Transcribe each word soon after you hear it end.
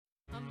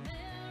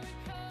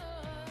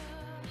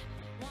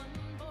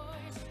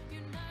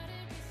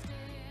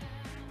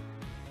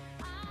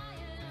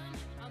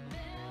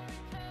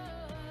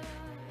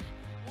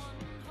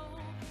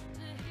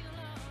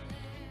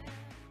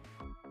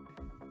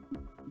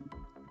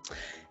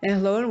And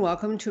hello and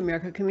welcome to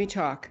America Can We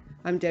Talk.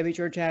 I'm Debbie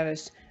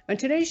Georgatis. On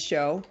today's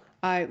show,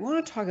 I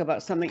want to talk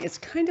about something. It's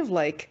kind of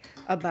like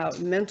about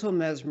mental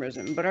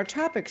mesmerism, but our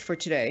topics for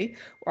today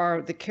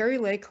are the Kari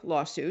Lake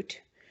lawsuit,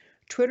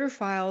 Twitter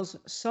files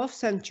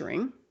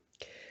self-censoring,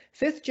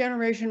 fifth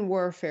generation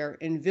warfare,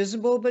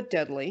 invisible but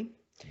deadly,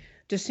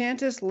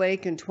 DeSantis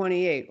Lake in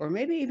 28, or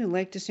maybe even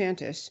Lake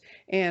DeSantis,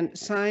 and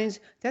signs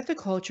that the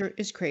culture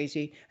is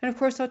crazy. And of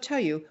course, I'll tell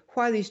you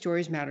why these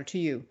stories matter to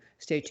you.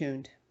 Stay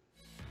tuned.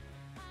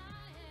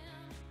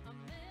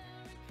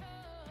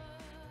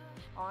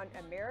 On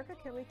America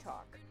Can We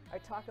Talk, I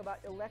talk about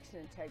election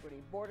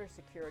integrity, border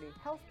security,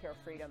 healthcare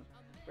freedom,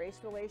 race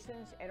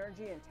relations,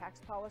 energy and tax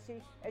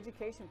policy,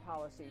 education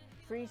policy,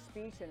 free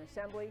speech and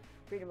assembly,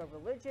 freedom of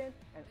religion,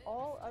 and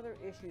all other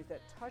issues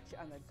that touch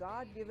on the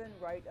God-given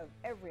right of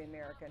every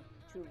American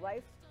to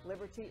life,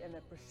 liberty, and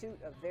the pursuit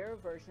of their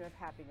version of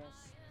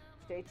happiness.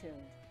 Stay tuned.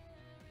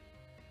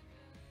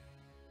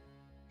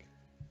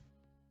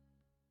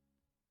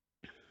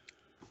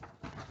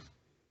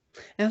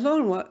 And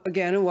hello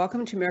again, and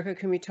welcome to America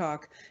Can We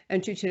Talk,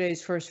 and to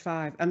today's First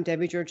Five. I'm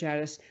Debbie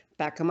Georgatis,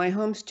 back in my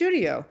home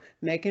studio,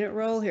 making it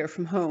roll here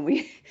from home.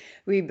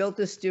 We built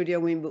this studio.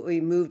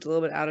 We moved a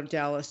little bit out of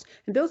Dallas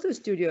and built this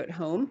studio at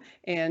home,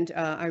 and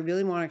I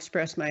really want to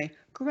express my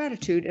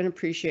gratitude and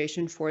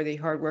appreciation for the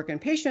hard work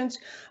and patience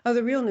of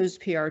the Real News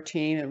PR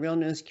team and Real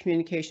News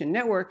Communication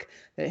Network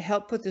that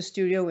helped put the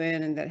studio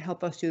in and that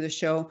help us do the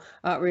show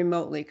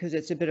remotely, because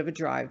it's a bit of a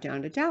drive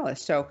down to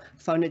Dallas. So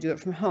fun to do it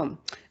from home.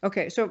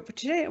 Okay, so for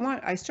today,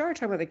 I started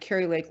talking about the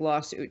Kari Lake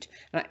lawsuit,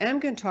 and I am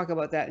going to talk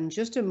about that in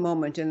just a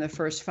moment in the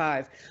First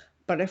Five.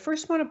 But I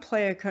first want to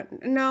play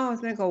no, I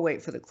think I'll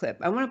wait for the clip.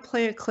 I want to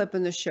play a clip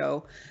in the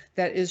show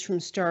that is from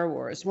Star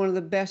Wars, one of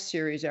the best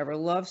series ever.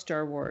 Love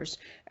Star Wars,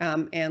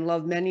 and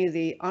love many of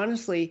the,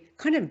 honestly,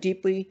 kind of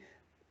deeply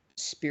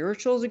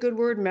spiritual is a good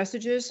word,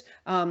 messages,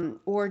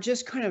 or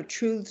just kind of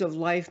truths of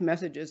life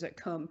messages that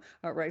come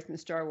right from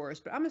Star Wars.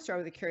 But I'm going to start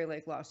with the Kari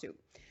Lake lawsuit.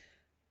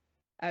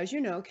 As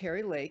you know,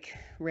 Kari Lake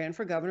ran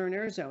for governor in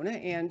Arizona,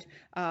 and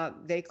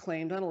they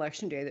claimed on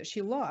election day that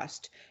she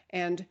lost.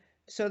 And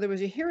so there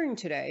was a hearing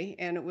today,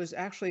 and it was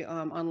actually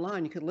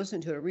online. You could listen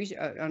to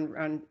it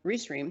on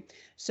Restream.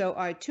 So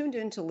I tuned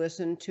in to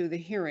listen to the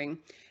hearing,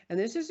 and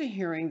this is a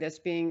hearing that's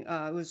being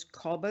was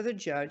called by the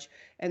judge,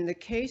 and the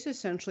case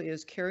essentially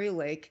is Kari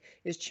Lake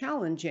is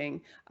challenging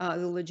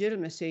the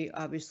legitimacy,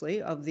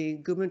 obviously, of the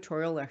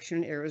gubernatorial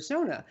election in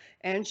Arizona,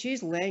 and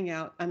she's laying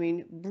out, I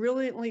mean,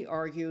 brilliantly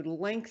argued,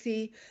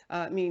 lengthy.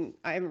 I mean,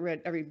 I haven't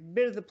read every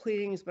bit of the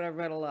pleadings, but I've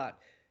read a lot.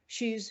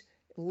 She's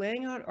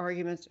laying out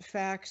arguments,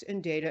 facts,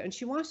 and data, and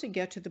she wants to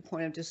get to the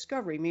point of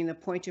discovery, meaning the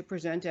point to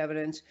present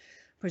evidence,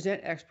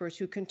 present experts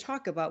who can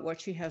talk about what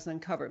she has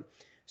uncovered.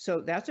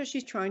 So that's what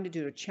she's trying to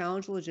do, to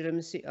challenge the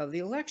legitimacy of the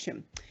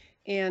election.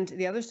 And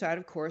the other side,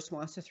 of course,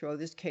 wants to throw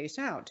this case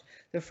out.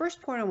 The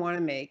first point I want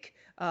to make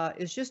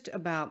is just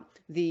about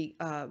the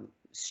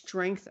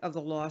strength of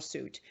the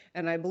lawsuit.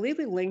 And I believe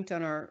we linked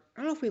on our,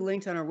 I don't know if we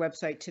linked on our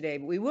website today,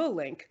 but we will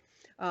link.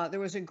 There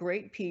was a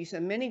great piece,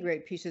 and many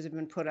great pieces have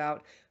been put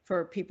out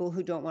for people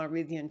who don't want to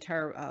read the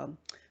entire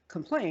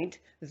complaint.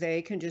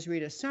 They can just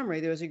read a summary.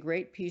 There was a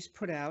great piece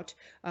put out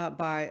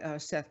by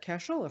Seth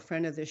Keshel, a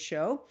friend of this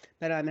show,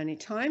 met on many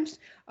times,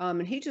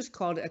 and he just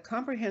called it A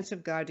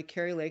Comprehensive Guide to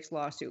Kari Lake's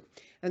Lawsuit.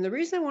 And the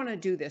reason I want to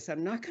do this,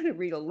 I'm not going to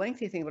read a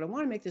lengthy thing, but I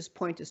want to make this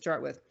point to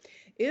start with.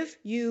 If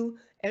you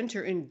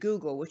enter in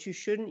Google, which you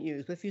shouldn't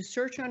use, but if you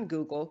search on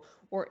Google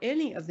or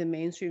any of the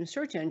mainstream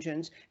search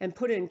engines and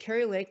put in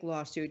Kari Lake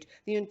lawsuit,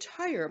 the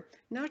entire,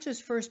 not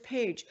just first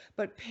page,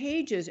 but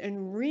pages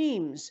and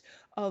reams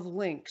of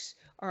links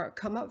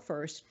come up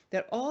first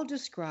that all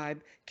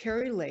describe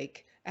Kari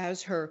Lake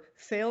as her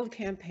failed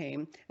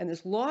campaign, and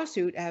this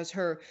lawsuit as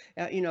her,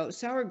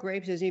 sour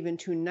grapes is even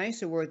too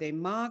nice a word. They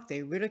mock,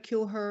 they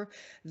ridicule her,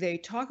 they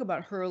talk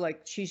about her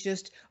like she's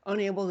just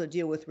unable to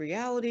deal with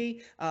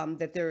reality,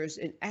 that there is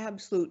an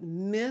absolute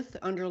myth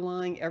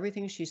underlying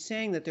everything she's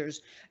saying, that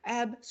there's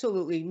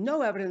absolutely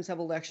no evidence of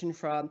election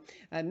fraud.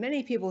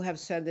 Many people have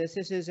said this.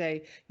 This is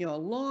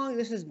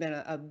this has been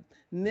a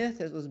myth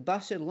that was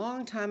busted a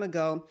long time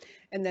ago,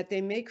 and that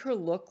they make her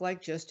look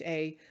like just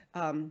a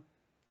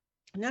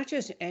not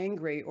just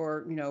angry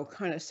or,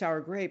 kind of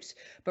sour grapes,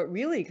 but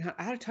really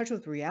out of touch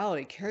with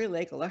reality. Kari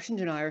Lake, election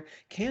denier,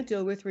 can't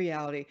deal with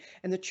reality.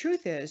 And the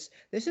truth is,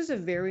 this is a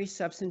very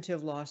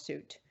substantive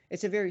lawsuit.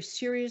 It's a very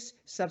serious,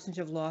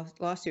 substantive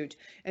lawsuit.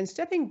 And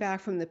stepping back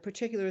from the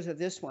particulars of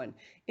this one,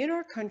 in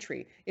our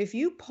country, if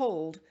you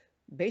polled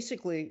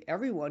basically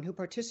everyone who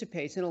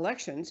participates in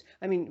elections,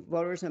 I mean,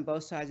 voters on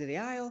both sides of the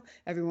aisle,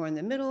 everyone in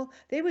the middle,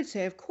 they would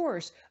say, of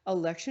course,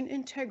 election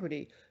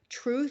integrity,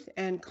 truth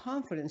and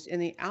confidence in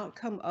the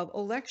outcome of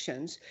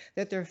elections,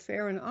 that they're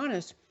fair and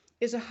honest,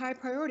 is a high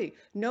priority.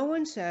 No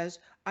one says,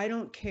 I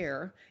don't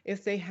care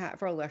if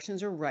our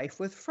elections are rife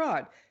with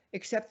fraud,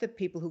 except the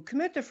people who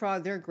commit the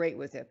fraud. They're great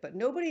with it, but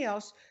nobody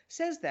else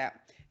says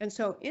that. And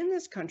so in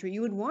this country,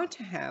 you would want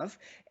to have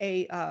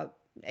a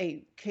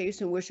a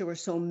case in which there were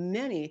so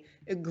many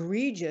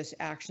egregious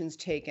actions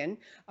taken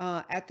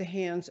at the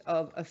hands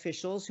of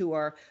officials who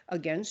are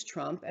against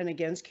Trump and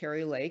against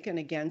Kari Lake and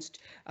against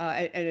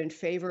and in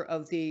favor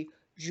of the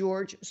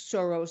George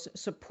Soros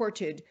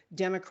supported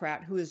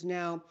Democrat who is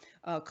now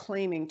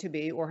claiming to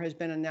be or has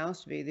been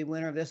announced to be the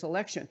winner of this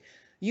election.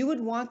 You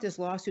would want this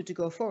lawsuit to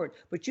go forward,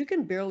 but you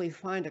can barely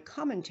find a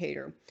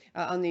commentator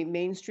on the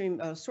mainstream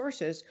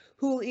sources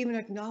who will even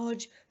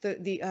acknowledge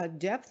the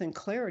depth and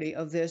clarity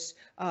of this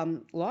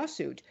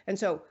lawsuit. And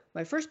so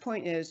my first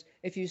point is,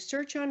 if you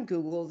search on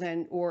Google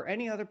then or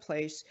any other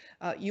place,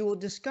 you will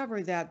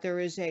discover that there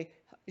is a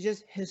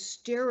just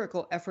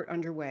hysterical effort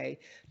underway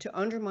to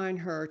undermine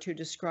her, to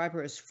describe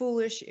her as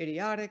foolish,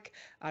 idiotic,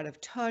 out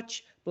of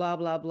touch, blah,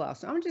 blah, blah.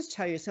 So I'm going to just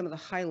tell you some of the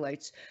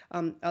highlights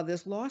of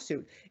this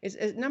lawsuit. It's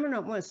number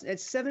one,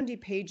 it's 70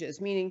 pages,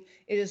 meaning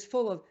it is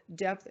full of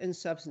depth and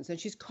substance. And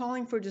she's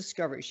calling for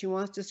discovery. She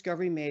wants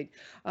discovery made.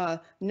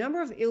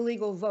 Number of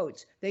illegal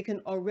votes. They can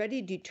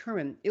already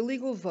determine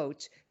illegal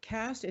votes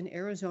cast in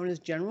Arizona's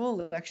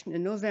general election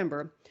in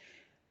November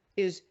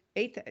is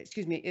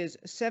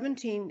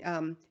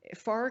 17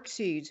 far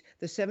exceeds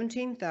the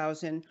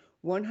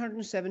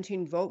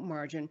 17,117 vote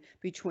margin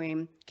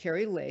between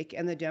Kari Lake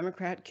and the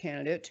Democrat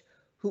candidate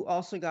who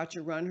also got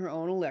to run her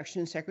own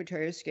election,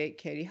 Secretary of State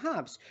Katie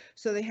Hobbs.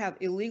 So they have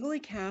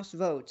illegally cast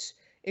votes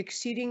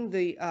exceeding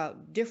the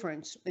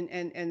difference and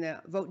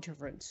the vote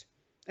difference.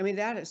 I mean,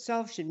 that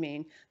itself should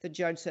mean the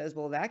judge says,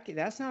 well,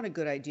 that's not a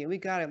good idea. We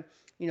got to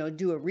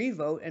do a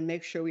revote and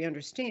make sure we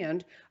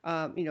understand,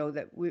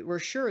 that we're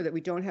sure that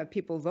we don't have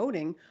people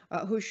voting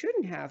who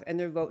shouldn't have, and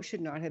their vote should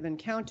not have been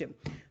counted.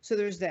 So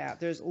there's that.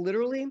 There's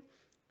literally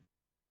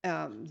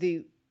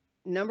the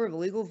number of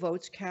illegal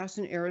votes cast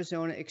in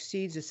Arizona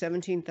exceeds the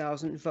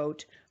 17,000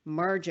 vote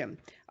margin.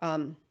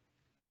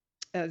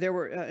 There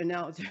were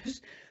now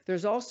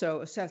there's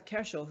also Seth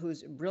Keshel,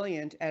 who's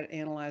brilliant at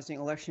analyzing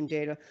election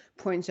data,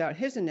 points out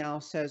his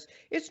analysis says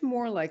it's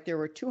more like there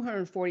were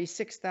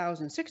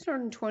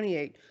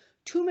 246,628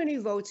 too many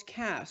votes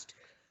cast,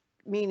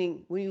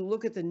 meaning when you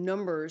look at the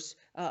numbers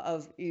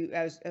as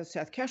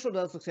Seth Keshel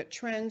does, looks at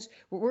trends,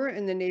 we're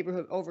in the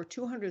neighborhood of over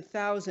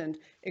 200,000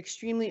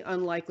 extremely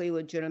unlikely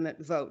legitimate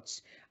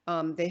votes.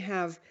 They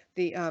have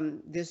the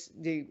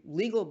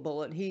legal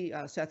bullet.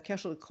 Seth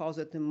Keshel calls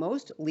it the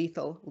most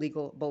lethal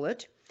legal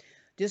bullet.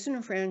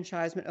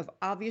 Disenfranchisement of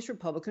obvious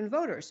Republican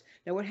voters.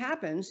 Now, what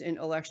happens in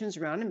elections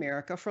around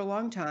America for a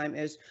long time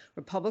is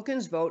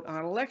Republicans vote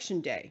on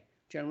election day.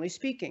 Generally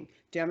speaking,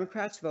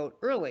 Democrats vote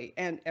early,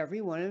 and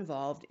everyone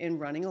involved in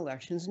running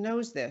elections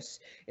knows this.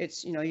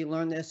 It's, you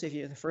learn this if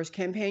you're the first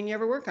campaign you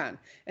ever work on.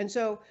 And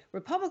so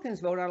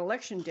Republicans vote on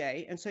election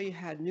day, and so you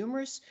had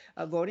numerous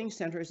voting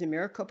centers in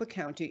Maricopa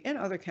County and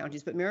other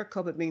counties, but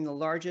Maricopa being the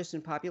largest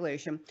in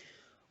population,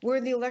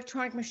 where the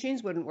electronic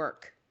machines wouldn't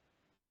work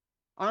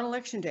on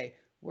election day.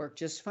 Work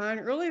just fine.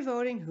 Early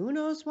voting, who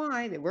knows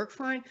why? They work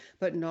fine,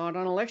 but not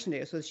on election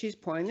day. So she's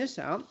pointing this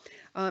out.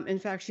 In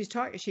fact,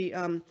 she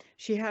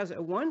has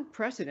one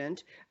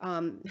precedent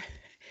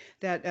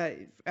that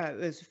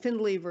is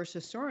Findley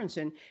versus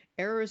Sorensen.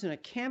 Errors in a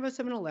canvass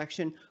of an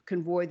election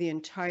can void the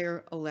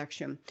entire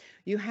election.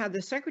 You had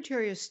the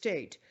Secretary of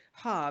State,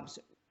 Hobbs,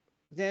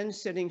 then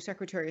sitting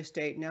Secretary of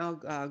State, now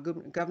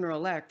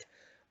governor-elect,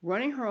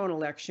 running her own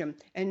election,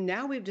 and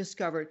now we've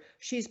discovered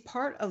she's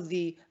part of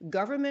the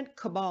government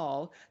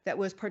cabal that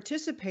was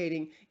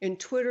participating in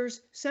Twitter's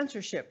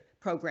censorship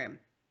program.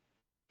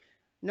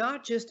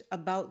 Not just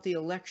about the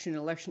election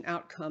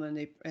outcome and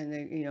the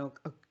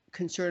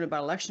concern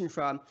about election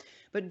fraud,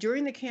 but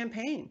during the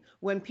campaign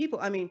when people,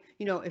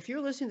 if you're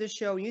listening to the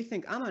show and you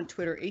think I'm on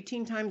Twitter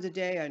 18 times a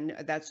day, and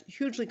that's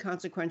hugely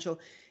consequential.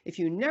 If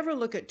you never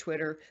look at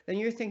Twitter, then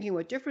you're thinking,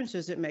 what difference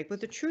does it make? But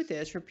the truth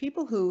is, for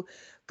people who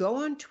go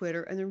on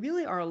Twitter, and there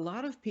really are a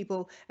lot of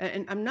people,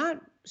 and I'm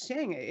not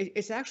saying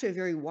it's actually a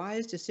very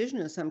wise decision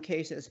in some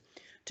cases,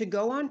 to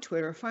go on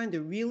Twitter, find the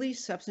really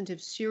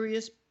substantive,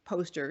 serious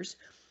posters.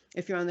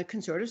 If you're on the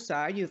conservative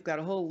side, you've got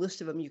a whole list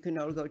of them you can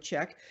go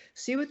check,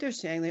 see what they're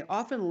saying. They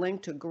often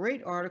link to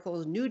great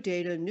articles, new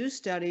data, new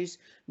studies,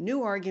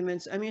 new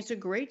arguments. It's a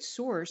great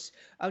source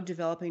of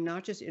developing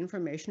not just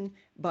information,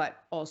 but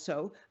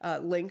also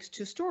links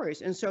to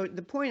stories. And so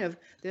the point of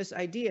this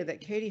idea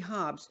that Katie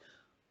Hobbs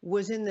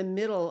was in the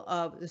middle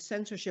of the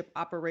censorship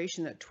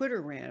operation that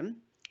Twitter ran,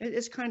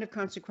 it's kind of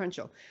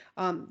consequential.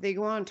 They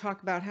go on and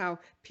talk about how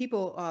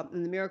people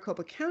in the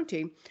Maricopa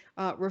County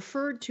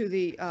referred to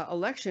the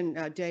election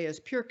day as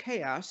pure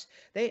chaos.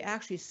 They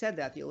actually said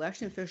that. The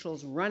election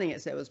officials running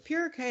it said it was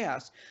pure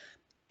chaos,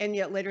 and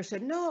yet later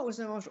said, no, it was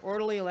the most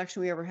orderly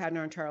election we ever had in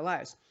our entire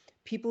lives.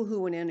 People who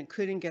went in and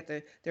couldn't get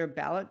their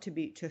ballot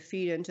to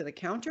feed into the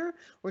counter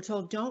were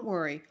told, don't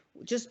worry,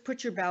 just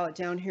put your ballot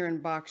down here in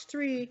box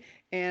 3,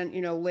 and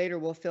later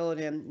we'll fill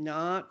it in.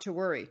 Not to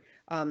worry.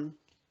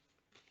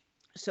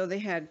 So they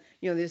had,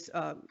 this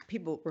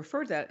people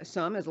refer to that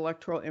some as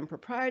electoral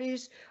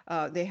improprieties.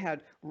 They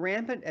had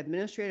rampant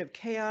administrative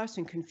chaos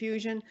and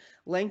confusion,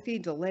 lengthy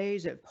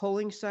delays at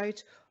polling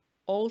sites,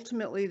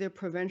 ultimately the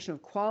prevention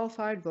of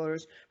qualified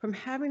voters from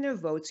having their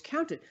votes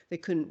counted. They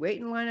couldn't wait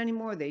in line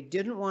anymore. They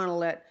didn't want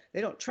to they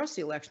don't trust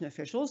the election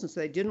officials, and so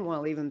they didn't want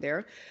to leave them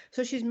there.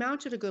 So she's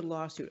mounted a good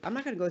lawsuit. I'm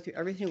not going to go through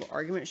every single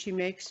argument she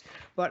makes,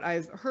 but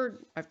I've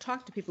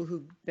talked to people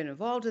who've been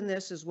involved in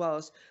this as well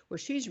as what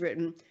she's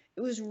written.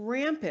 It was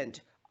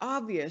rampant,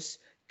 obvious,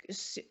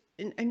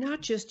 and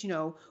not just,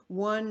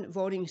 one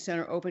voting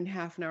center opened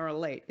half an hour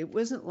late. It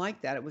wasn't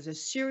like that. It was a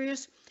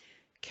serious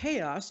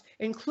chaos,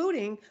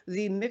 including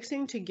the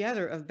mixing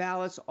together of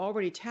ballots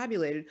already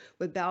tabulated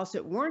with ballots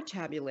that weren't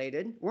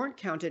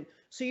counted,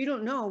 so you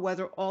don't know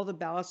whether all the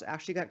ballots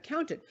actually got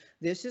counted.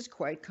 This is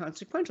quite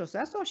consequential. So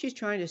that's all she's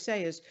trying to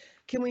say is,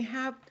 can we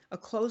have a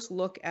close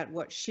look at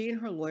what she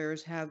and her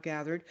lawyers have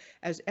gathered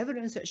as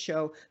evidence that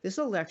show this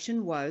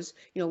election was,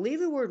 leave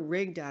the word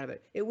rigged out of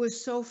it. It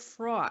was so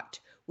fraught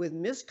with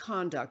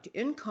misconduct,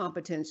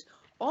 incompetence,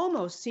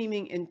 almost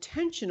seeming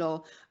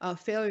intentional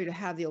failure to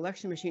have the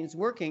election machines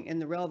working in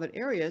the relevant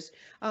areas,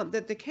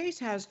 that the case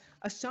has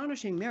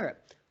astonishing merit.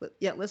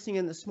 Yet listening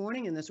in this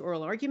morning in this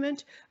oral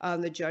argument,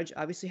 the judge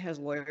obviously has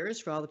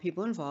lawyers for all the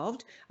people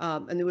involved,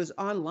 and it was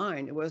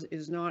online. It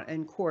was not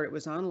in court. It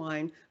was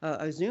online,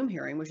 a Zoom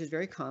hearing, which is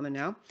very common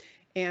now.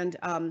 And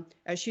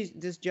as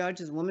this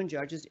woman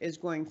judge is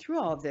going through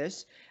all of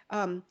this,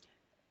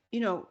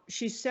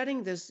 she's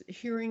setting this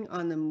hearing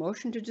on the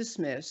motion to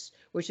dismiss,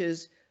 which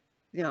is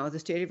the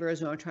state of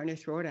Arizona trying to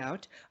throw it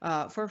out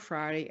for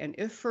Friday. And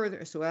if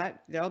further, so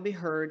that'll be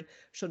heard.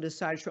 She'll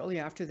decide shortly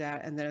after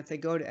that. And then if they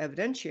go to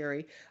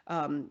evidentiary,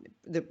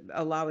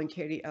 allowing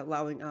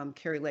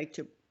Kari Lake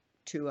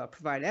to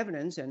provide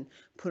evidence and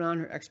put on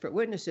her expert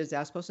witnesses,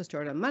 that's supposed to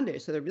start on Monday.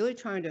 So they're really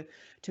trying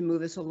to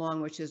move this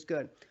along, which is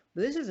good.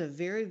 But this is a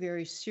very,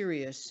 very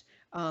serious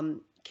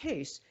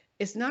case.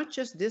 It's not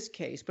just this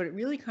case, but it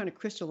really kind of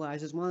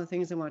crystallizes one of the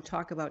things I want to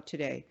talk about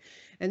today.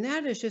 And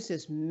that is just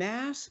this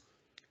mass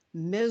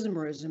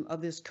mesmerism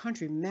of this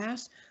country,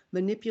 mass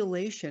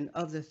manipulation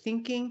of the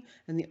thinking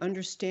and the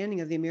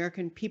understanding of the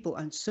American people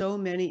on so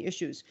many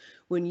issues.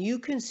 When you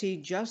can see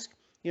just,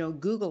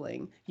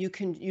 Googling, you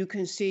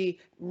can see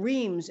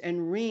reams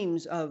and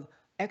reams of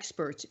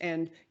experts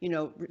and,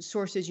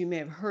 sources you may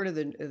have heard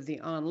of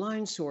the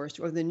online source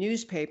or the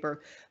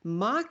newspaper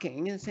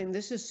mocking and saying,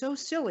 this is so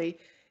silly.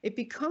 It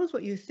becomes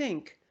what you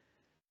think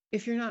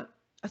if you're not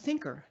a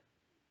thinker.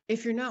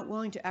 If you're not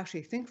willing to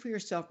actually think for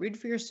yourself, read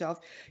for yourself,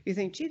 you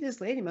think, gee,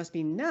 this lady must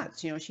be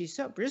nuts. She's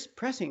so just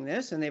pressing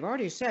this, and they've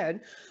already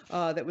said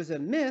that was a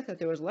myth, that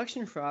there was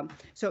election fraud.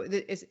 So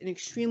it's an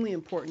extremely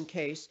important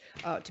case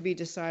to be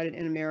decided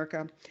in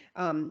America.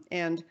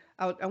 And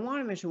I want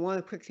to mention one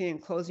other quick thing in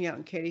closing out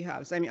on Katie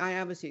Hobbs. I mean, I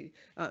obviously,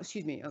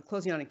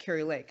 closing out on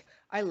Kari Lake.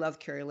 I love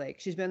Kari Lake.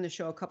 She's been on the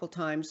show a couple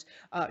times.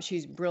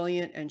 She's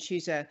brilliant, and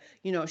she's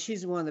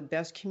she's one of the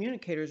best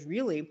communicators,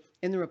 really,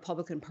 in the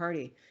Republican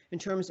Party in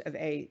terms of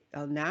a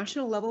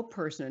national level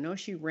person. I know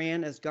she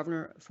ran as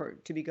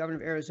to be governor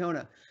of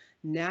Arizona.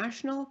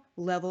 National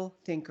level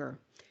thinker,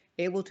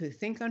 able to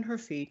think on her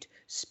feet,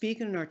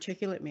 speak in an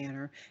articulate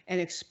manner, and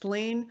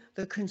explain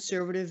the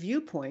conservative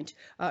viewpoint.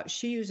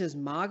 She uses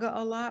MAGA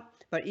a lot,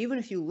 but even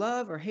if you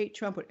love or hate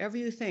Trump, whatever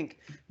you think,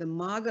 the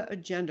MAGA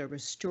agenda,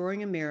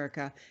 restoring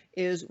America,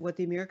 is what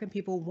the American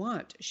people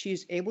want.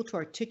 She's able to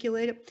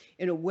articulate it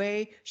in a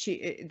way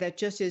that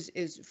just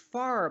is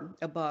far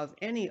above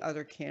any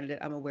other candidate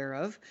I'm aware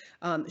of.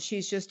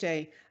 She's just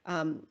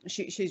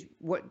she's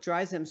what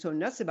drives them so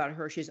nuts about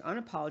her. She's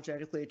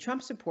unapologetically a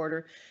Trump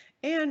supporter,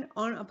 and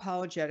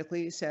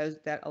unapologetically says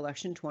that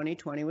election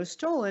 2020 was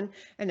stolen,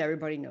 and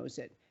everybody knows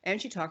it. And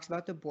she talks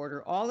about the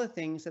border, all the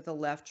things that the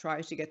left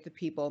tries to get the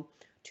people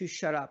to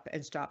shut up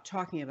and stop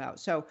talking about.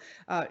 So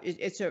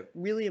it's a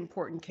really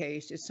important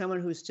case. It's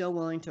someone who's still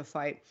willing to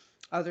fight.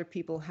 Other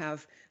people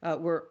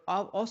were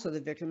also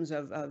the victims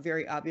of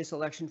very obvious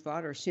election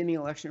fraud or seeming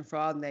election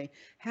fraud, and they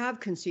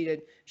have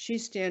conceded.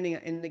 She's standing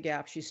in the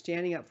gap. She's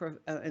standing up for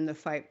in the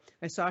fight.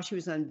 I saw she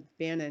was on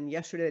Bannon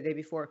yesterday, the day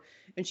before,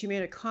 and she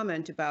made a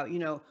comment about,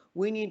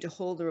 we need to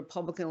hold the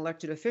Republican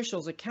elected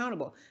officials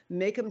accountable,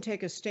 make them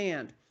take a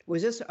stand.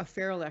 Was this a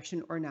fair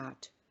election or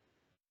not?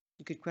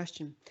 Good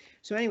question.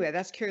 So anyway,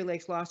 that's Kari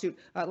Lake's lawsuit.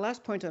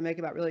 Last point I'll make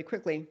about really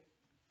quickly.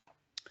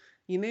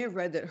 You may have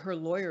read that her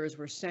lawyers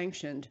were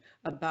sanctioned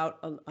about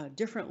a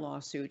different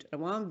lawsuit. I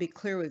want to be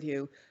clear with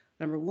you.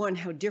 Number one,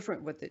 how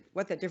different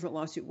what that different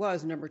lawsuit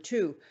was. Number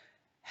two,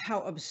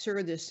 how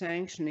absurd this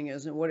sanctioning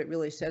is and what it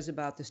really says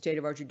about the state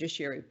of our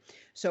judiciary.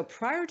 So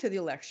prior to the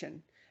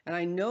election, and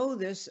I know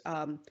this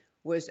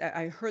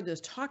I heard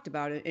this talked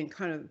about in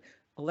kind of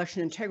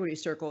election integrity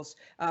circles,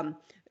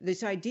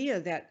 this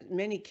idea that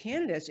many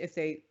candidates, if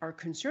they are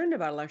concerned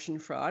about election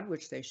fraud,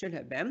 which they should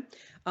have been,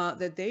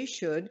 that they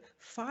should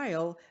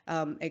file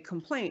a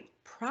complaint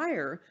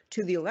prior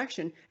to the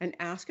election and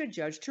ask a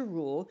judge to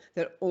rule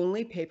that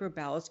only paper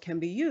ballots can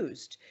be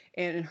used.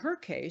 And in her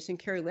case, in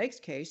Kari Lake's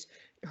case,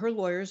 her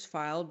lawyers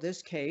filed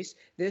this case,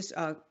 this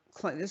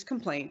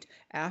complaint,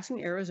 asking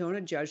the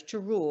Arizona judge to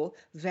rule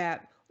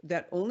that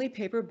that only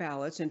paper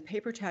ballots and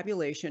paper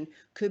tabulation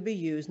could be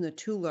used in the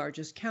two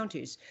largest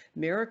counties,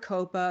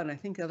 Maricopa, and I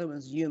think the other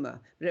one's Yuma,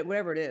 but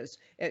whatever it is,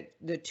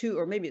 the two,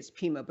 or maybe it's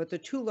Pima, but the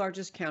two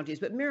largest counties,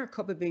 but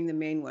Maricopa being the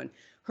main one.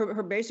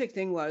 Her basic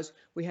thing was,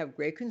 we have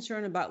great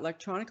concern about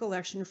electronic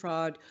election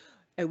fraud,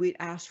 and we'd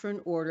asked for an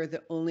order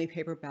that only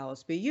paper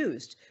ballots be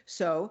used.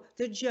 So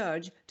the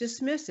judge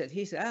dismissed it.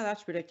 He said,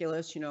 that's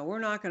ridiculous. We're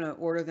not going to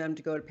order them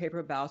to go to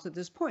paper ballots at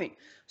this point.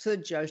 So the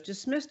judge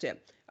dismissed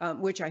it,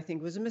 which I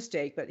think was a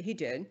mistake, but he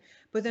did.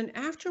 But then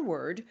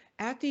afterward,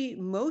 at the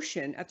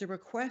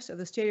request of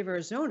the state of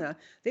Arizona,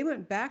 they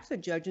went back to the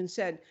judge and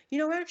said,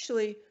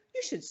 actually,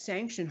 you should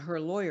sanction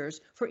her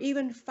lawyers for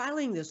even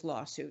filing this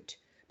lawsuit.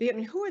 I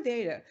mean, who are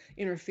they to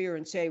interfere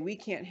and say we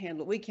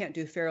can't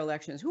do fair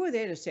elections? Who are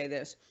they to say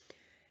this?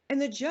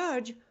 And the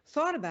judge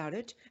thought about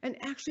it and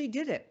actually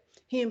did it.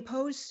 He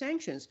imposed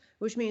sanctions,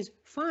 which means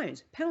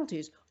fines,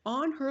 penalties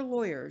on her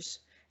lawyers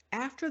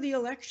after the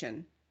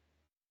election,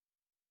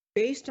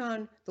 based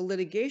on the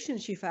litigation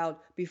she filed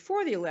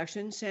before the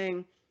election,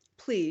 saying,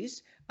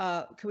 please,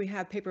 can we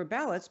have paper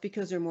ballots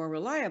because they're more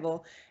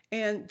reliable?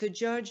 And the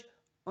judge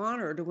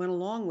went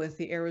along with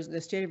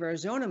the state of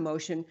Arizona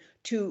motion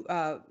to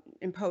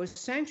impose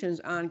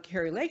sanctions on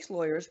Kari Lake's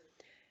lawyers.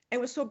 It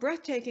was so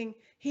breathtaking.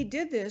 He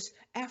did this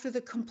after the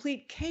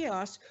complete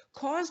chaos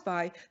caused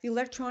by the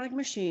electronic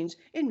machines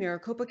in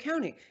Maricopa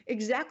County,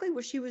 exactly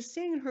what she was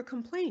saying in her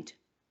complaint.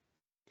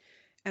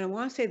 And I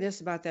want to say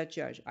this about that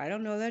judge. I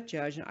don't know that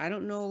judge, and I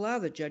don't know a lot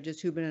of the judges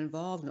who've been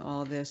involved in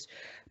all of this,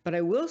 but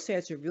I will say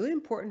it's a really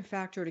important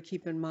factor to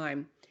keep in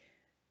mind,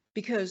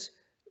 because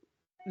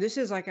this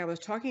is, like I was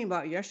talking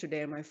about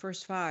yesterday in my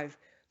first five,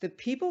 the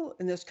people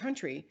in this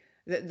country,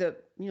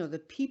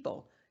 the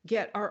people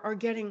are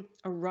getting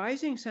a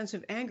rising sense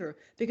of anger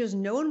because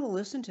no one will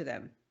listen to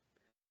them.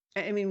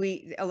 I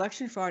mean,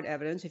 election fraud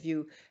evidence, if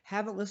you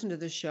haven't listened to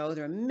this show,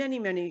 there are many,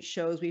 many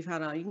shows we've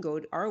had on. You can go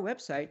to our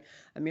website,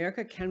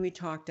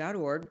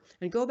 americacanwetalk.org,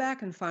 and go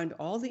back and find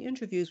all the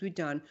interviews we've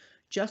done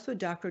just with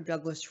Dr.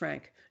 Douglas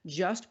Frank,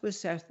 just with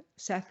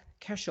Seth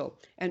Keshel,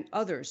 and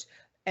others,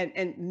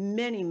 and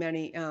many,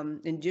 many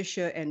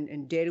indicia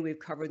and data we've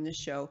covered in this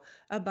show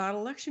about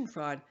election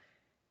fraud.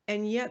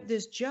 And yet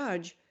this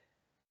judge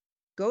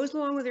goes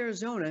along with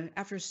Arizona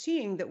after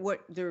seeing that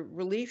what the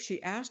relief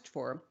she asked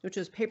for, which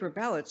is paper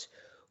ballots,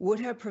 would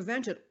have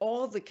prevented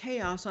all of the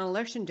chaos on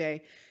election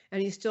day,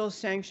 and he still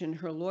sanctioned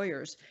her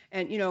lawyers.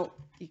 And, you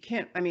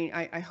can't,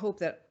 I hope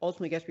that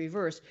ultimately gets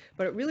reversed,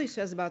 but it really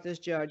says about this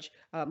judge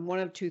one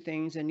of two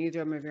things, and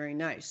neither of them are very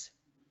nice.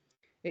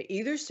 It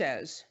either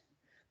says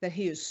that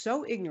he is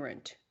so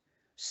ignorant,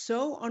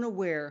 so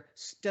unaware,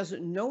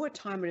 doesn't know what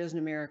time it is in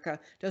America,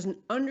 doesn't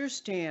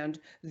understand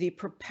the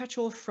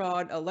perpetual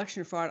fraud,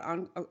 election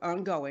fraud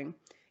ongoing,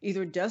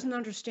 either doesn't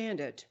understand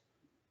it,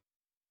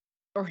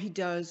 or he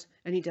does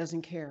and he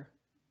doesn't care.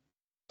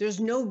 There's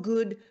no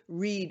good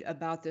read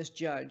about this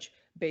judge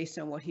based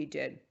on what he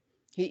did.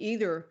 He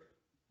either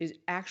is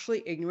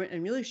actually ignorant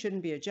and really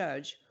shouldn't be a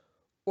judge,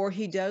 or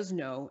he does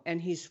know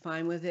and he's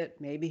fine with it.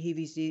 Maybe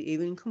he's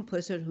even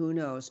complicit, who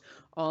knows?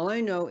 All I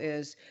know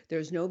is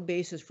there's no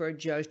basis for a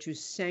judge to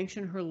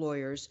sanction her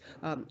lawyers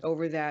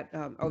over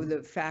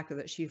the fact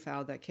that she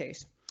filed that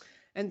case.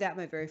 And that,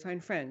 my very fine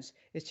friends,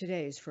 is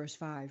today's First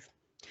Five.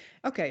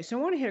 Okay, so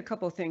I want to hit a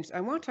couple of things.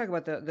 I want to talk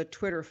about the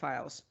Twitter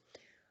files.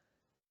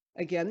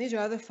 Again, these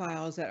are the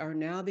files that are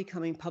now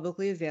becoming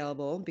publicly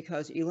available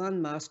because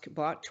Elon Musk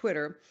bought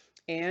Twitter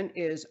and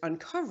is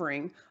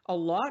uncovering a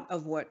lot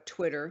of what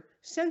Twitter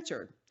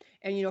censored.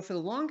 And, for the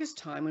longest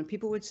time, when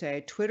people would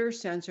say Twitter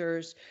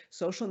censors,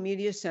 social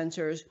media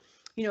censors,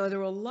 there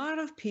were a lot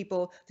of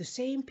people, the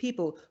same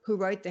people who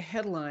write the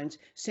headlines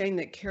saying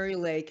that Kari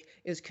Lake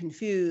is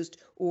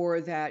confused, or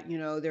that,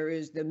 there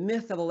is the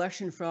myth of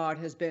election fraud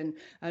has been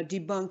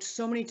debunked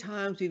so many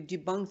times. We've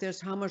debunked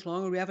this. How much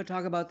longer do we have to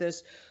talk about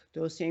this?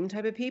 Those same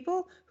type of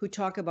people who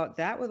talk about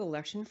that with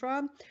election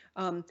fraud,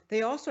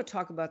 they also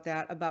talk about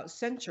that, about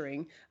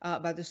censoring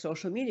by the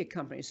social media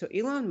companies. So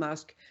Elon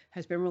Musk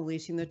has been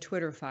releasing the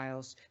Twitter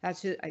files.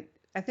 That's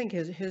I think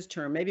his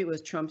term, maybe it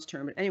was Trump's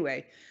term, but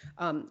anyway,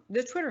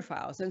 the Twitter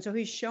files. And so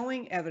he's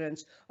showing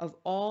evidence of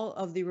all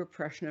of the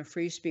repression of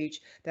free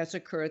speech that's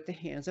occurred at the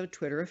hands of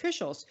Twitter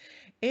officials.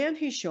 And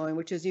he's showing,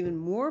 which is even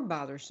more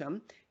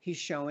bothersome, he's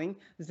showing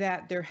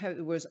that there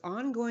was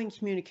ongoing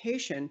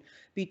communication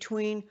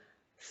between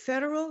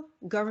federal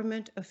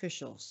government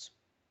officials,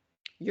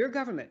 your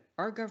government,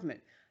 our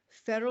government,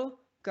 federal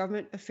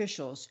government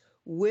officials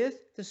with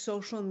the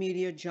social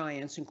media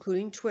giants,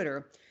 including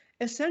Twitter,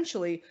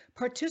 essentially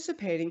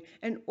participating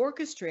and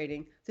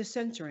orchestrating the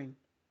censoring.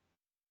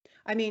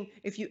 I mean,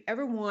 if you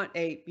ever want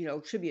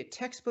should be a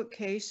textbook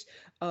case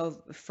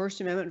of First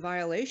Amendment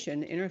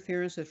violation,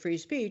 interference with free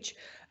speech,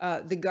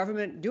 the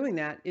government doing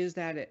that is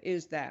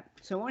that.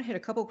 So I want to hit a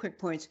couple quick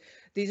points.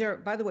 These are,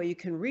 by the way, you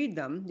can read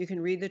them. You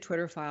can read the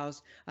Twitter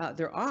files.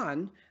 They're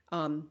on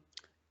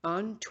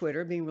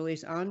Twitter, being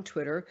released on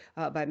Twitter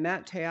by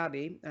Matt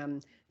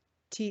Taibbi.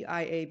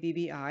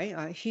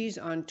 Tiabbi. He's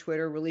on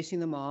Twitter releasing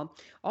them all.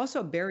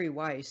 Also, Barry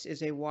Weiss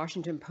is a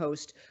Washington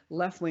Post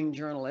left-wing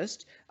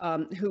journalist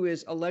who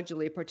is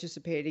allegedly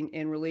participating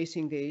in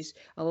releasing these.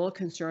 A little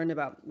concerned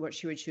about what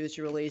she would choose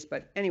to release,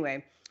 but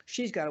anyway,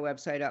 she's got a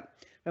website up.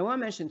 But I want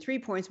to mention 3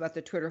 points about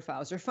the Twitter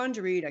files. They're fun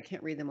to read. I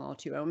can't read them all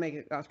to you. I'll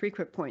make 3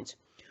 quick points.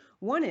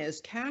 One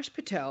is Kash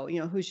Patel,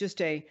 who's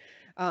just a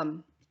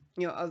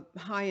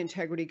high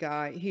integrity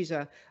guy. He's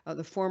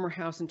the former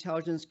House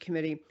Intelligence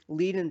Committee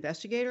lead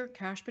investigator,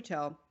 Kash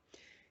Patel.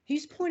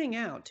 He's pointing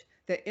out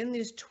that in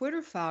these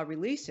Twitter file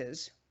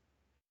releases,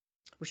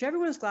 which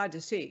everyone's glad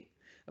to see,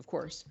 of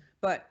course,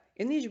 but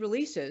in these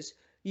releases,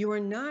 you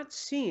are not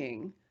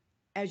seeing,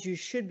 as you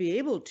should be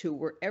able to,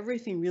 were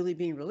everything really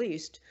being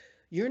released,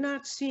 you're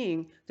not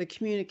seeing the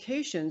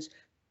communications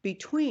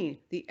between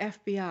the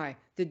FBI,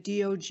 the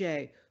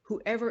DOJ,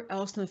 whoever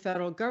else in the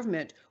federal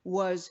government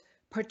was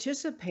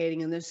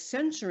participating in this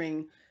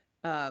censoring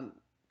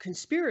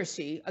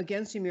conspiracy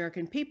against the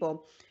American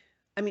people.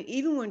 I mean,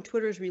 even when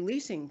Twitter's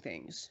releasing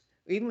things,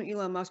 even when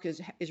Elon Musk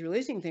is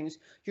releasing things,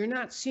 you're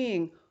not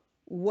seeing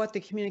what the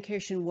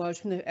communication was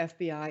from the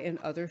FBI and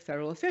other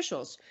federal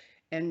officials.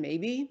 And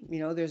maybe,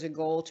 there's a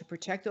goal to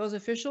protect those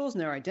officials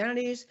and their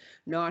identities,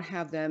 not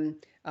have them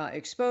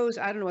exposed.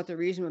 I don't know what the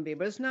reason would be,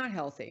 but it's not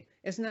healthy.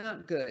 It's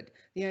not good.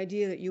 The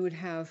idea that you would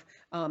have,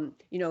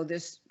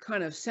 this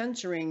kind of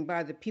censoring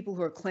by the people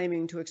who are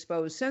claiming to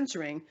expose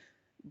censoring,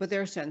 but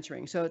they're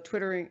censoring. So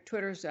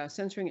Twitter's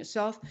censoring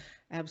itself,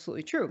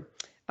 absolutely true.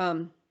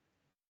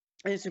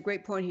 And it's a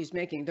great point he's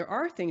making. There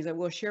are things I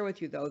will share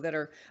with you, though, that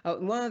are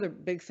one other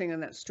big thing on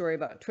that story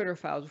about Twitter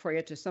files before I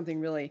get to something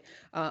really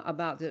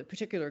about the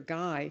particular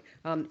guy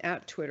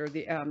at Twitter,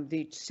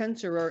 the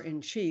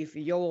censorer-in-chief,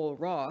 Yoel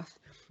Roth.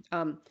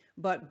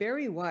 But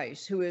Barry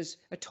Weiss, who is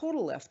a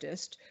total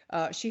leftist,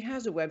 she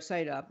has a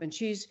website up, and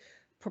she's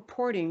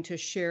purporting to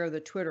share the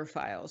Twitter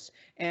files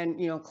and,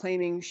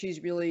 claiming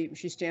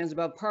she stands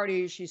above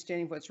parties, she's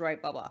standing for what's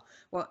right, blah, blah.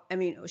 Well, I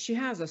mean, she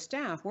has a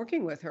staff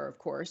working with her, of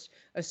course,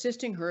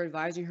 assisting her,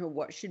 advising her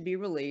what should be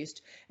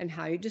released and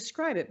how you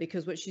describe it,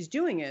 because what she's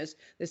doing is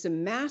this a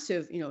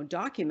massive,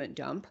 document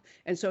dump.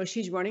 And so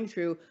she's running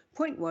through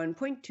point 1,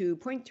 point 2,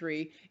 point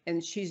 3,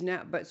 and she's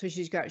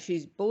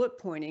bullet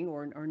pointing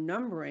or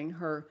numbering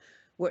her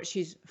what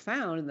she's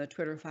found in the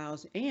Twitter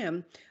files,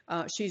 and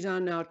she's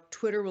on now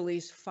Twitter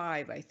release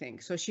 5, I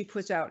think. So she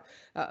puts out,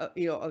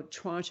 a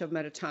tranche of them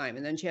at a time,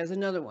 and then she has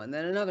another one,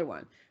 then another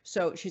one.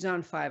 So she's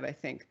on 5, I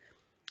think.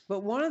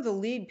 But one of the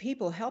lead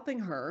people helping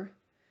her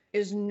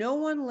is no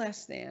one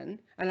less than,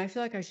 and I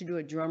feel like I should do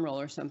a drum roll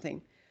or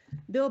something,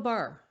 Bill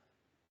Barr.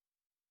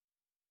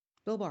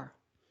 Bill Barr,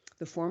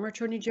 the former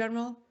Attorney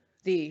General,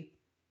 the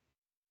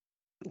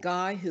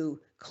guy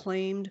who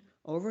claimed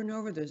over and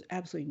over there's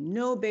absolutely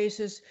no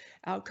basis,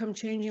 outcome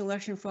changing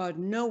election fraud,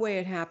 no way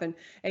it happened.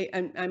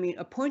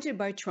 Appointed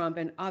by Trump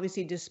and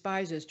obviously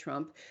despises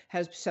Trump,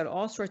 has said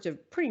all sorts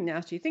of pretty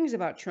nasty things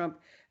about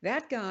Trump.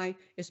 That guy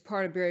is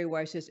part of Barry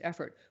Weiss's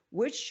effort,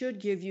 which should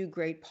give you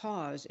great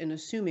pause in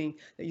assuming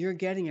that you're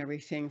getting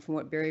everything from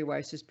what Barry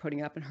Weiss is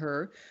putting up in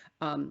her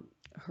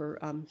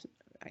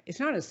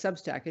it's not a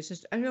Substack. It's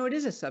just, I know it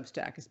is a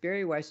Substack. It's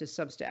Barry Weiss's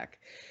Substack.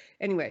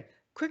 Anyway,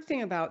 quick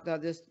thing about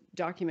this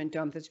document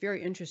dump that's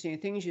very interesting,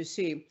 things you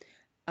see,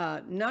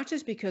 not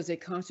just because they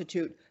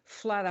constitute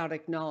flat out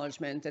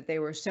acknowledgement that they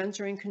were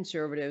censoring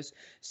conservatives,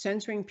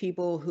 censoring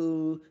people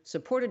who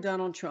supported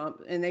Donald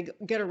Trump, and they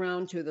get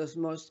around to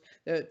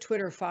the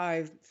Twitter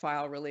 5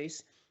 file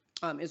release.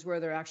 Is where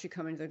they're actually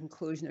coming to the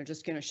conclusion they're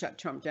just going to shut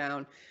Trump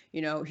down.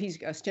 He's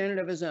a standard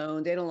of his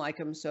own. They don't like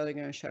him, so they're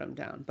going to shut him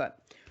down. But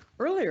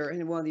earlier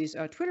in one of these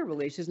Twitter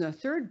releases, in the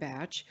third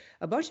batch,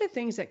 a bunch of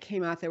things that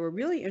came out that were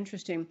really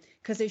interesting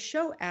because they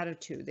show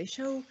attitude. They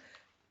show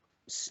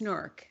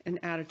snark and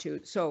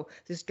attitude. So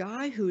this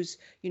guy who's,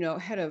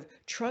 head of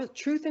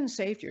truth and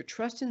safety or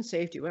trust and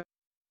safety,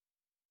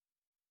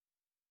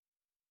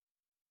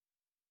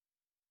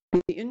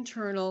 the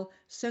internal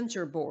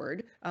censor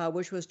board,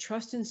 which was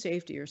trust and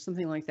safety or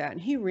something like that. And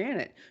he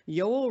ran it.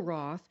 Yoel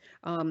Roth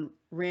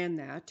ran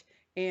that.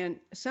 And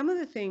some of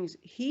the things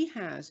he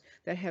has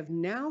that have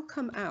now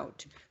come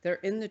out that are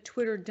in the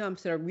Twitter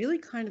dumps that are really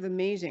kind of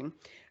amazing.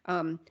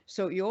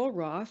 So Yoel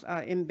Roth,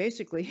 and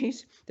basically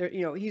he's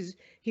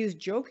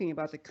joking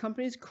about the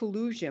company's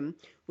collusion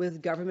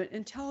with government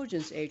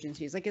intelligence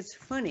agencies. Like, it's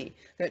funny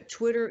that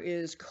Twitter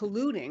is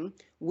colluding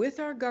with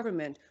our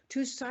government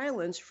to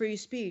silence free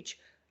speech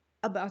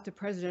about the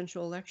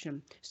presidential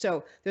election.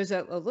 So there's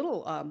a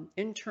little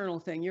internal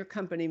thing. Your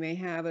company may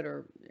have it,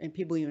 and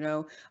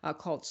people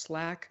called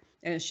Slack.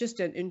 And it's just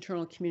an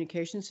internal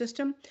communication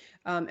system.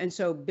 And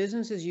so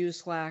businesses use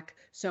Slack.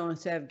 So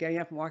instead of getting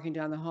up and walking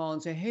down the hall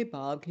and say, hey,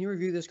 Bob, can you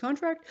review this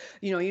contract?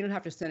 You don't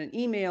have to send an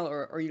email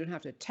or you don't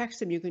have to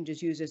text them. You can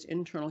just use this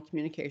internal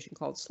communication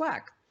called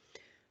Slack.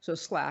 So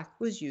Slack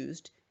was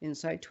used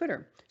inside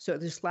Twitter. So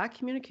the Slack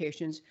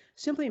communications,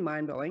 simply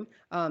mind-blowing.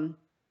 So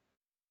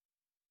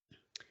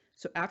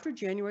after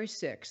January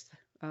 6th,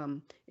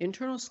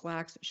 internal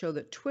Slacks show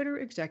that Twitter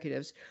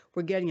executives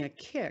were getting a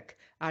kick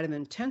out of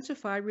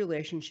intensified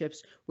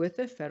relationships with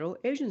the federal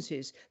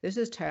agencies. This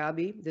is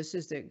Tayabi. This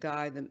is the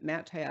guy,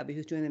 Matt Tayabi,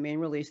 who's doing the main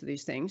release of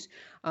these things,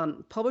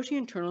 publishing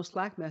internal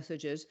Slack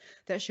messages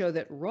that show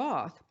that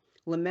Roth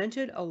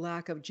lamented a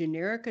lack of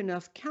generic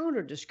enough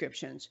calendar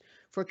descriptions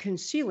for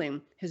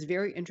concealing his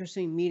very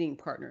interesting meeting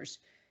partners.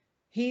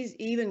 He's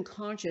even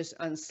conscious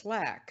on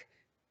Slack.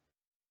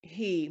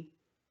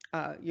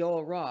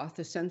 Yoel Roth,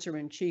 the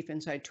censor-in-chief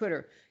inside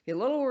Twitter, he's a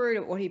little worried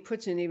about what he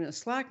puts in even a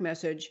Slack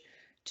message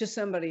to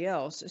somebody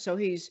else. So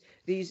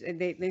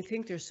they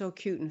think they're so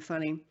cute and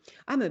funny.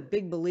 I'm a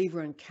big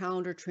believer in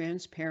calendar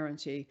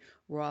transparency,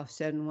 Roth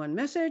said in one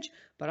message,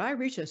 but I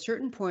reached a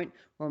certain point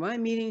where my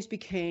meetings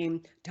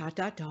became ...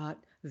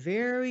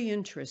 very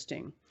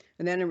interesting.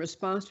 And then in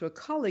response to a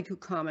colleague who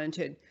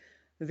commented,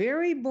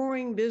 very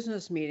boring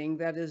business meeting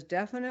that is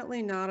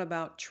definitely not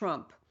about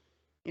Trump,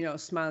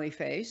 smiley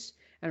face.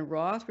 And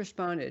Roth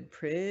responded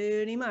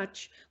pretty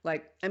much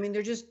like,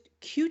 they're just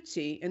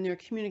cutesy in their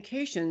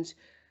communications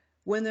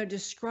when they're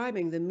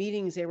describing the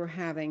meetings they were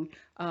having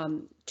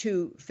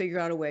to figure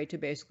out a way to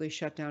basically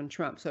shut down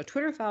Trump. So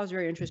Twitter files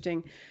very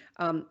interesting.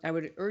 I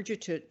would urge you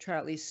to try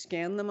at least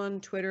scan them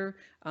on Twitter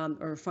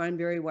or find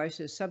Barry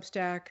Weiss's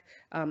Substack.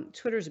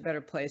 Twitter's a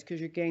better place because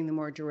you're getting the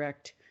more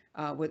direct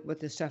what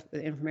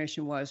the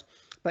information was.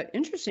 But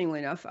interestingly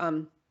enough,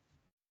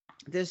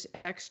 this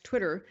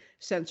ex-Twitter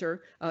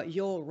censor,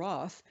 Yoel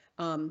Roth,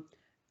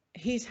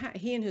 he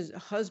and his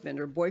husband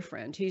or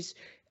boyfriend, he's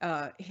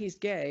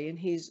gay and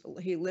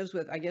he lives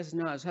with, I guess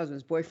not his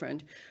husband's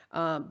boyfriend,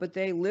 but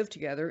they live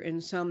together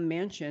in some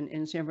mansion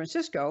in San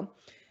Francisco,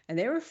 and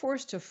they were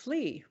forced to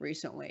flee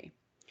recently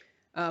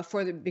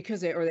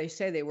because they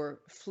say they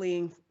were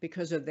fleeing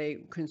because of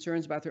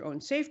concerns about their own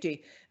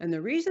safety. And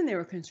the reason they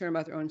were concerned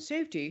about their own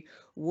safety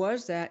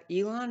was that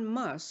Elon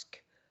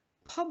Musk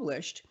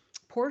published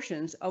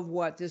portions of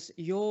what this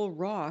Yoel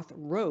Roth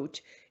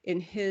wrote in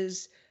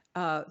his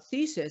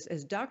thesis,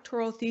 his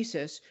doctoral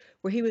thesis,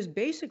 where he was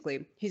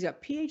he's got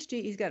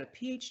a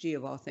PhD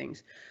of all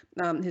things,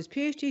 his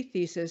PhD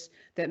thesis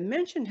that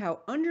mentioned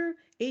how under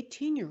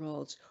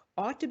 18-year-olds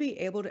ought to be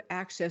able to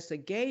access the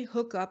gay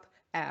hookup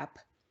app,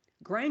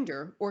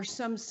 Grindr, or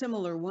some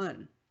similar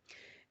one.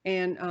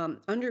 And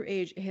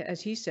underage,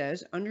 as he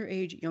says,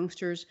 underage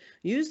youngsters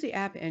use the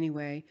app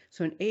anyway,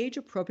 so an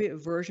age-appropriate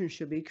version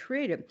should be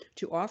created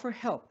to offer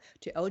help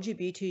to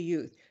LGBT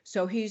youth.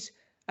 So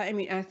I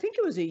think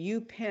it was a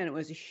UPenn. It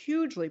was a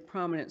hugely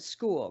prominent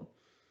school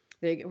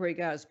where he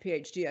got his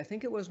PhD. I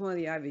think it was one of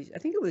the Ivies. I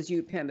think it was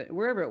UPenn, but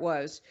wherever it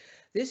was,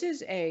 this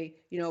is a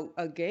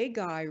gay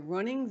guy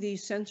running the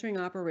censoring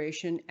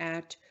operation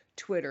at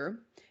Twitter,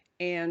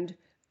 and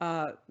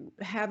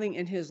having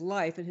in his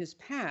life, in his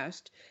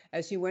past,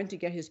 as he went to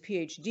get his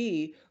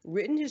PhD,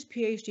 written his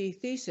PhD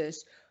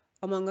thesis,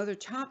 among other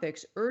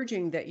topics,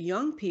 urging that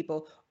young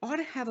people ought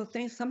to have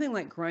something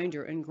like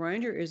Grindr. And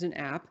Grindr is an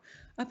app,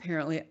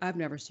 apparently, I've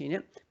never seen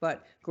it,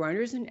 but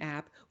Grindr is an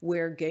app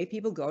where gay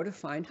people go to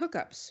find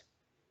hookups.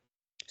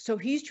 So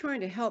he's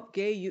trying to help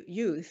gay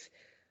youth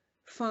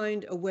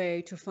find a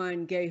way to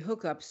find gay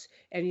hookups,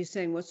 and he's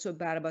saying what's so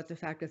bad about the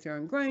fact that they're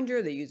on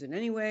Grindr, they use it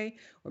anyway,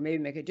 or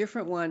maybe make a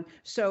different one.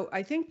 So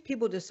I think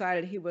people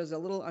decided he was a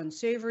little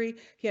unsavory.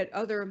 He had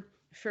other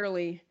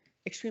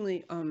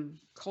extremely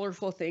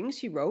colorful things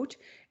he wrote,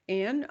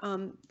 and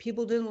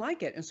people didn't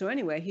like it. And so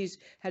anyway, he's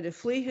had to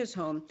flee his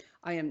home.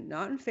 I am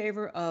not in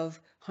favor of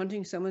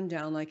hunting someone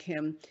down like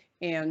him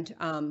and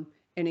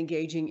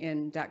engaging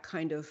in that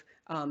kind of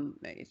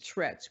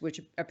threats, which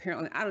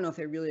apparently, I don't know if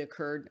they really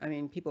occurred.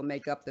 People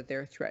make up that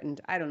they're threatened.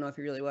 I don't know if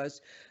he really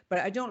was, but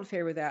I don't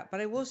favor that. But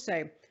I will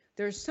say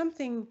there's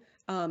something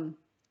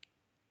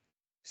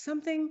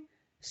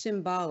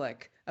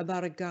symbolic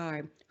about a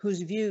guy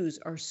whose views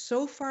are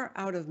so far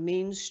out of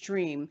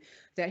mainstream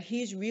that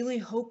he's really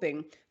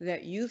hoping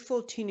that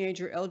youthful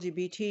teenager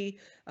LGBT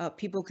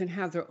people can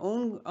have their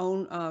own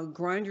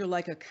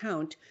Grindr-like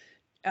account.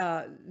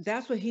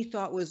 That's what he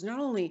thought was not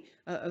only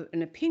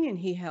an opinion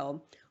he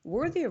held,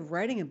 worthy of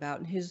writing about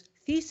in his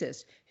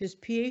thesis, his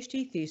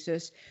PhD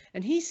thesis,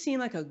 and he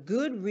seemed like a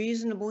good,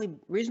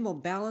 reasonable,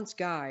 balanced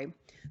guy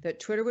that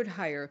Twitter would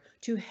hire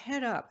to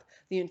head up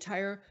the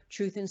entire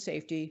Truth and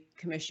Safety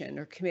Commission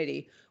or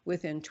committee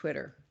within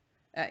Twitter.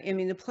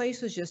 The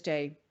place was just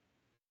in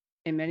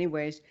many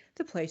ways,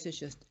 the place is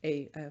just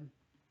I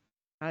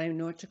don't even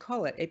know what to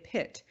call it, a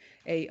pit,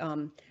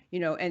 and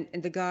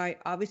the guy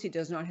obviously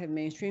does not have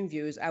mainstream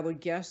views. I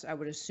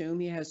would assume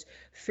he has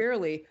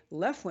fairly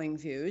left-wing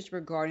views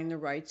regarding the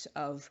rights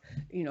of,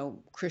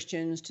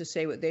 Christians to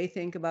say what they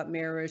think about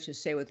marriage, to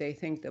say what they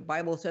think the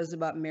Bible says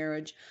about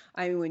marriage.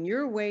 When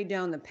you're way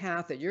down the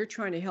path that you're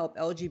trying to help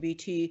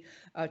LGBT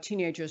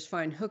teenagers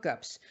find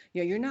hookups,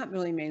 you're not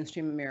really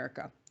mainstream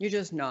America. You're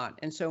just not.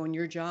 And so when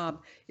your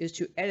job is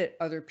to edit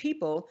other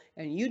people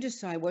and you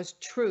decide what's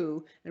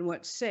true and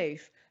what's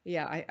safe,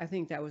 I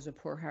think that was a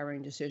poor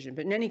hiring decision.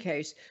 But in any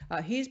case,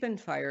 he's been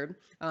fired.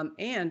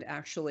 And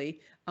actually,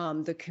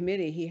 the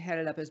committee he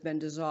headed up has been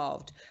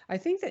dissolved. I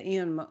think that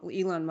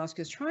Elon Musk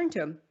is trying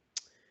to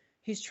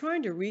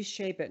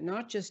reshape it,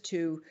 not just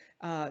to,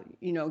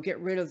 get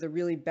rid of the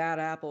really bad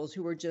apples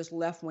who were just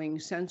left-wing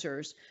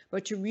censors,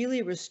 but to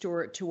really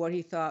restore it to what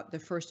he thought the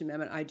First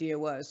Amendment idea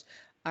was.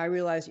 I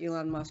realize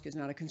Elon Musk is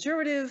not a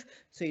conservative,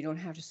 so you don't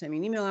have to send me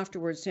an email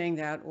afterwards saying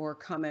that or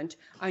comment.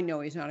 I know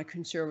he's not a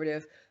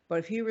conservative, but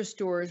if he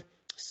restores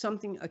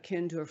something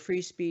akin to a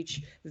free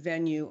speech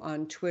venue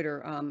on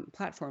Twitter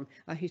platform,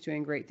 he's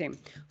doing a great thing.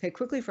 Okay,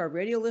 quickly for our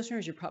radio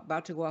listeners, you're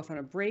about to go off on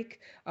a break.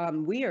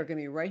 We are going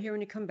to be right here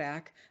when you come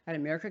back at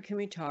America Can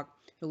We Talk.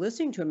 You're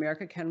listening to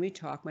America Can We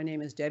Talk. My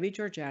name is Debbie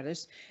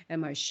Georgatos, and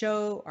my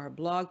show, our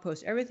blog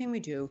post, everything we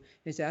do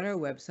is at our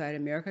website,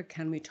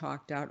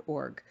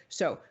 americacanwetalk.org.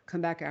 So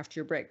come back after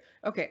your break.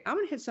 Okay, I'm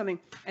going to hit something,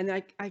 and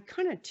I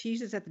kind of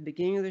teased this at the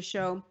beginning of the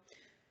show,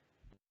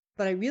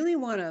 but I really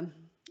want to,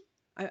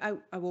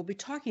 I will be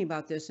talking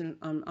about this in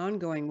an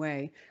ongoing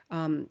way,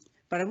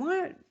 but I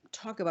want to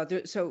talk about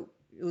this. So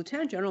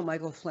Lieutenant General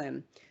Michael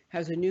Flynn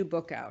has a new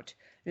book out,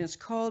 and it's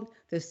called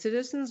The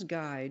Citizen's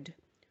Guide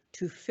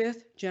to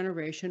Fifth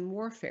Generation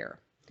Warfare.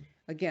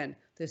 Again,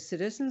 The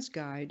Citizen's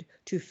Guide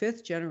to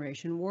Fifth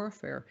Generation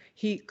Warfare.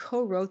 He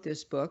co-wrote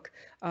this book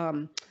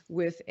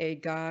with a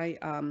guy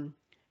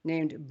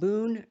named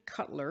Boone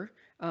Cutler,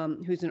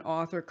 who's an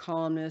author,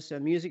 columnist, a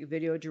music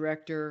video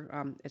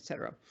director,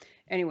 etc.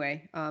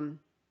 Anyway,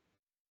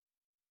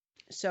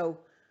 so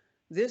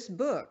this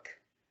book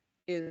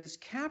is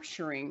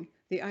capturing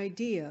the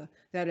idea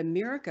that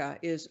America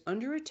is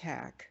under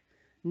attack,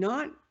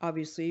 not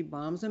obviously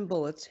bombs and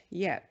bullets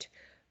yet,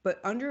 but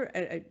under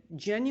a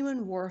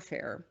genuine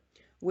warfare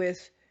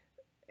with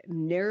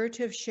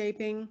narrative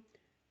shaping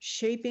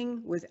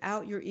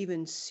without your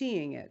even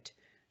seeing it,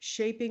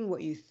 shaping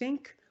what you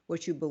think,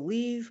 what you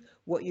believe,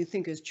 what you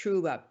think is true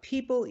about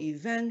people,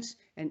 events,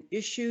 and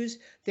issues.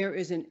 There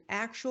is an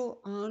actual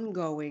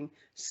ongoing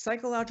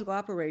psychological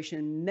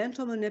operation,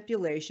 mental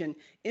manipulation,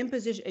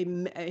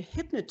 imposition, a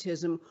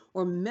hypnotism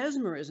or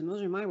mesmerism,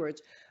 those are my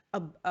words,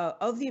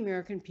 of the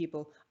American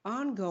people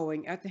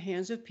ongoing at the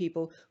hands of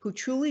people who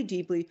truly,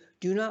 deeply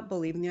do not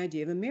believe in the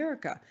idea of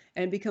America.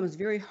 And it becomes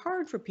very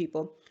hard for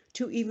people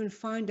to even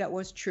find out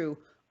what's true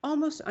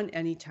almost on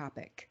any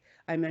topic.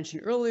 I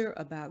mentioned earlier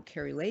about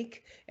Kari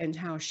Lake and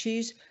how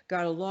she's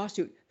got a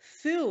lawsuit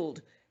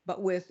filled,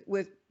 but with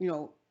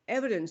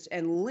evidence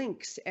and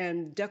links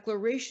and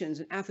declarations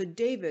and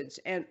affidavits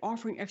and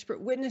offering expert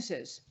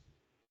witnesses.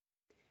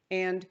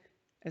 And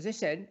as I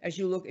said, if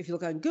you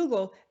look on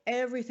Google,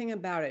 everything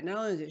about it, not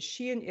only is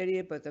she an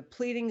idiot, but the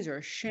pleadings are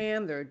a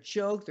sham, they're a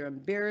joke, they're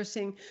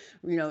embarrassing.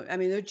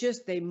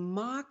 They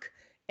mock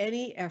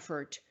any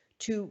effort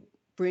to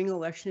bring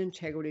election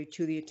integrity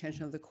to the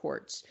attention of the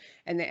courts,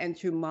 and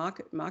through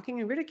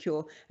mocking and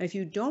ridicule. And if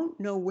you don't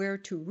know where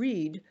to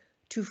read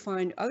to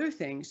find other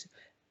things,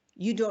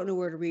 you don't know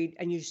where to read,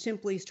 and you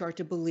simply start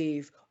to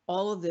believe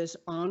all of this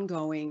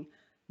ongoing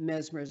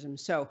mesmerism.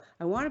 So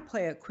I want to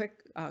play a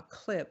quick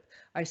clip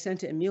I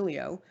sent to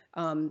Emilio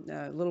a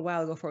little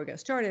while ago before we got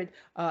started.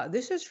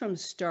 This is from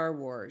Star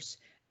Wars,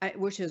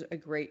 which is a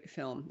great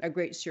film, a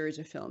great series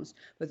of films.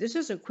 But this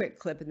is a quick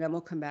clip, and then we'll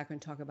come back and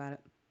talk about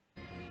it.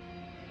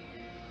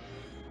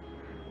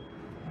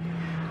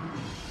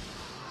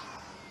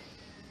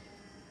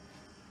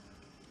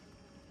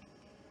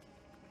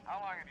 How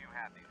long have you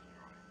had these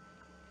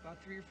droids?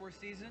 About 3 or 4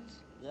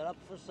 seasons. They're up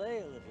for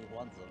sale if you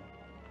want them.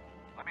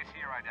 Let me see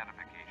your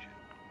identification.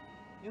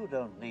 You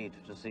don't need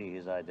to see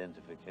his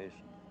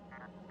identification.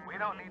 We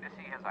don't need to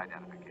see his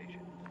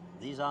identification.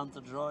 These aren't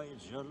the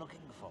droids you're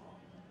looking for.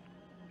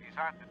 These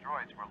aren't the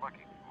droids we're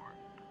looking for.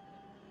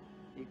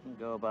 He can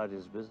go about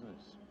his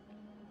business.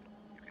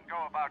 You can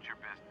go about your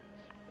business.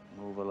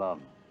 Move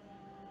along.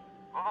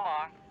 Move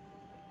along.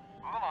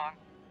 Move along.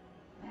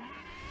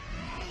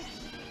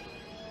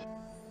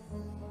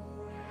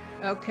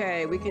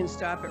 Okay, we can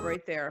stop it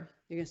right there.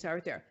 You can start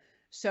right there.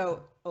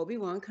 So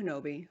Obi-Wan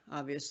Kenobi,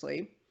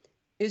 obviously,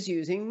 is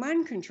using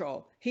mind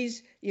control.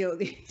 He's,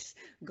 these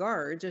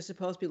guards are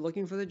supposed to be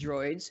looking for the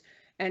droids,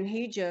 and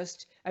he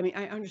just, I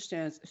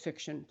understand it's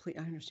fiction. Please,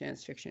 I understand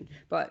it's fiction,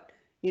 but,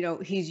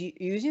 he's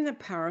using the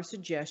power of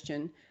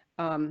suggestion.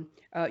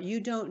 You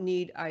don't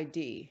need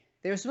ID.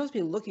 They're supposed to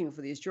be looking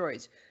for these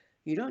droids.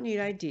 You don't need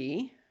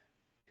ID.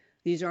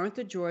 These aren't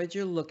the droids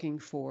you're looking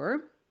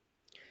for.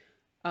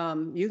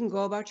 You can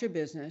go about your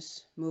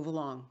business, move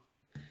along.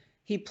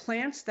 He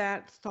plants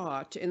that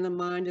thought in the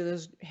mind of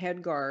this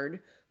head guard,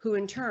 who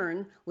in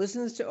turn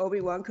listens to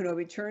Obi-Wan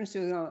Kenobi, turns to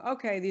them,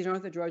 okay, these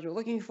aren't the droids we're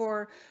looking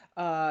for.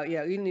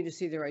 You need to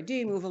see their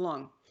ID, move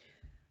along.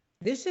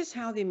 This is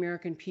how the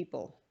American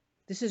people,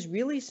 this is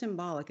really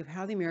symbolic of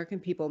how the American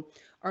people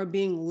are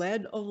being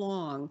led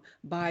along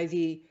by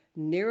the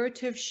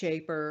narrative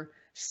shaper,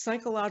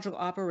 psychological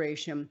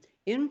operation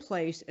in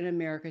place in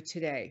America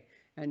today.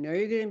 I know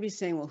you're going to be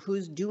saying, well,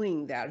 who's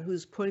doing that?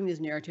 Who's putting these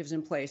narratives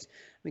in place?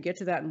 We get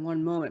to that in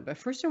one moment. But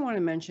first I want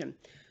to mention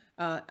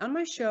On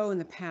my show in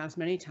the past,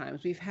 many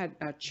times, we've had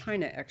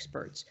China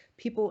experts,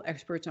 people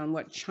experts on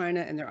what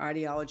China and their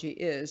ideology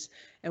is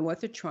and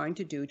what they're trying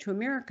to do to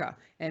America.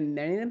 And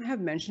many of them have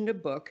mentioned a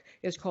book.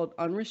 It's called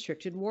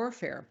Unrestricted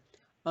Warfare.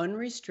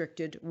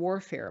 Unrestricted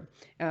Warfare,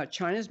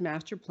 China's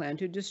Master Plan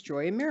to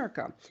Destroy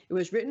America. It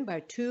was written by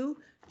two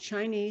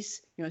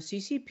Chinese,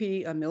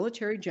 CCP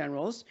military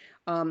generals,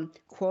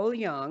 Kuo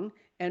Yang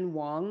and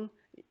Wang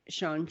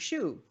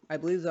Shanshu. I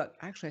believe that,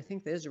 actually, I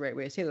think that is the right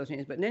way to say those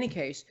names. But in any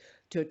case,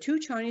 to two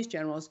Chinese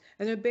generals,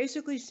 and they're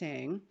basically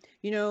saying,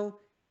 in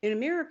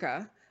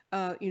America,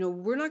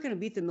 we're not going to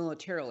beat them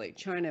militarily.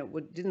 China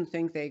didn't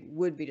think they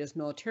would beat us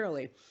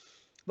militarily.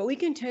 But we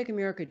can take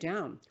America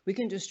down. We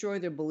can destroy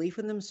their belief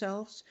in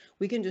themselves.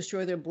 We can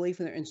destroy their belief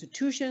in their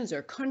institutions,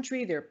 their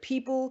country, their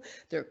people,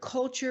 their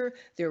culture,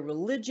 their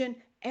religion,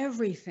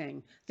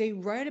 everything. They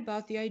write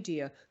about the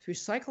idea through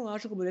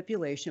psychological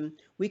manipulation,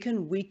 we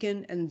can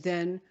weaken and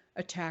then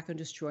attack and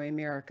destroy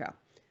America.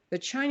 The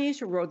Chinese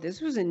who wrote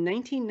this was in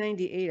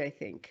 1998, I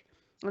think.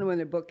 I don't know when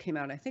their book came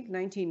out. I think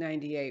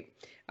 1998.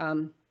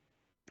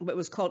 But it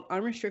was called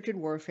Unrestricted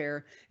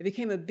Warfare. It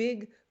became a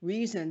big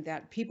reason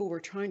that people were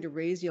trying to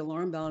raise the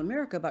alarm bell in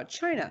America about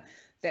China,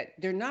 that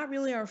they're not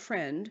really our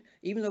friend,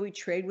 even though we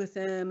trade with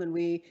them and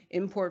we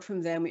import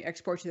from them, we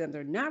export to them.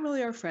 They're not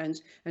really our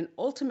friends. And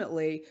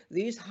ultimately,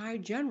 these high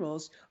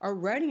generals are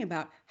writing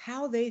about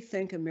how they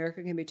think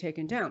America can be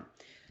taken down.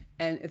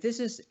 And if this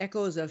is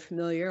echoes of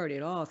familiarity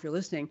at all, if you're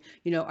listening,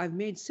 I've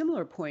made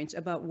similar points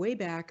about way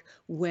back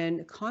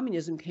when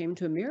communism came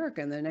to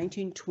America in the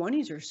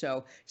 1920s or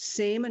so.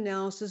 Same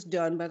analysis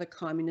done by the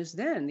communists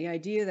then. The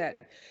idea that,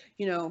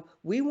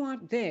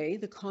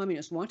 the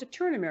communists want to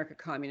turn America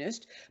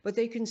communist, but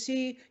they can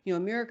see,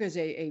 America is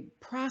a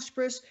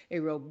prosperous, a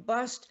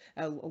robust,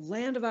 a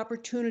land of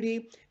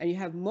opportunity. And you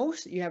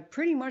have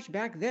pretty much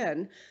back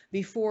then,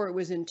 before it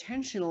was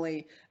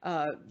intentionally,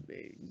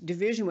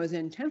 division was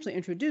intentionally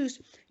introduced,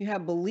 you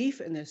have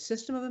belief in the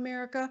system of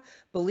America,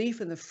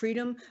 belief in the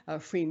freedom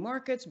of free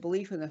markets,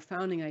 belief in the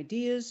founding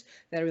ideas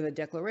that are in the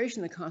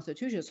Declaration, the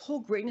Constitution, this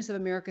whole greatness of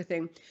America thing.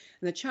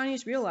 And the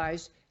Chinese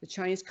realized, the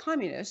Chinese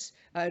communists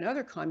and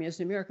other communists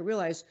in America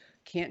realized,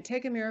 can't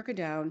take America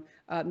down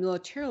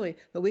militarily,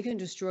 but we can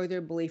destroy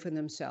their belief in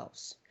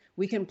themselves.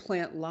 We can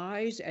plant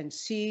lies and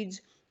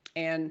seeds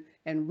and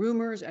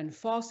rumors and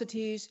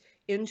falsities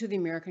into the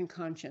American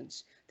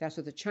conscience. That's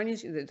what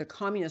the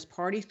Communist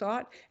Party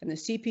thought, and the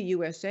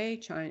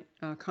CPUSA,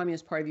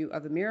 Communist Party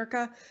of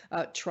America,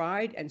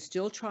 tried and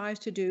still tries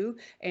to do,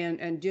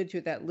 and did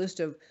through that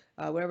list of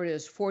whatever it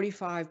is,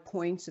 45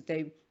 points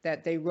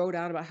that they wrote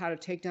out about how to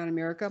take down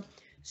America.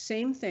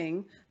 Same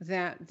thing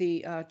that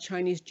the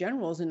Chinese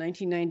generals in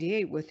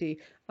 1998 with the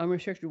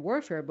Unrestricted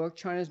Warfare book,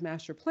 China's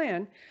Master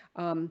Plan,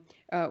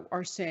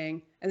 are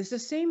saying, and it's the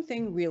same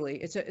thing really.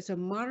 It's a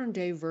modern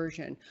day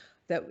version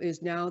that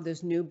is now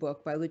this new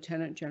book by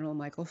Lieutenant General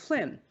Michael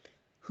Flynn,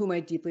 whom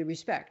I deeply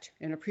respect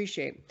and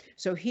appreciate.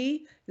 So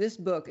this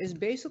book is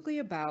basically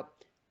about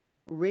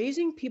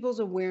raising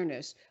people's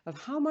awareness of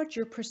how much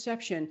your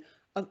perception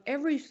of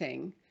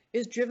everything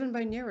is driven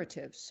by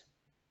narratives,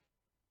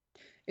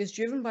 is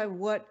driven by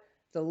what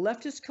the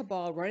leftist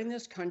cabal running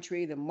this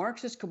country, the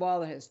Marxist cabal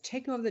that has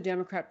taken over the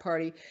Democrat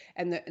Party,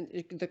 and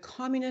the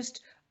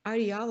communist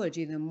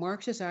ideology, the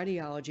Marxist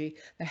ideology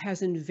that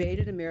has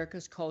invaded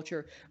America's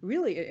culture,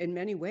 really in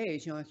many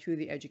ways, through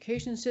the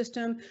education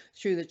system,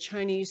 through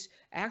the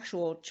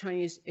actual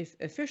Chinese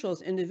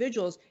officials,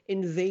 individuals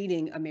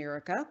invading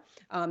America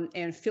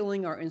and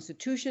filling our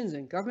institutions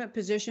and government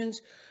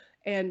positions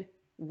and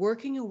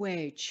working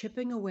away,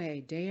 chipping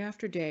away day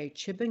after day,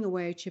 chipping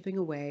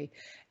away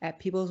at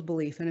people's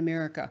belief in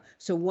America.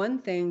 So one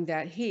thing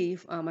that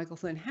Michael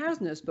Flynn, has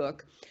in this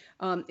book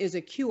is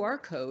a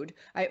QR code.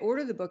 I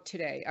ordered the book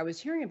today. I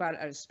was hearing about it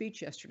at a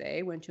speech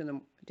yesterday. Went to in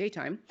the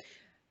daytime.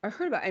 I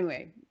heard about it.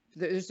 Anyway,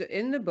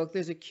 in the book,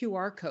 there's a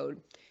QR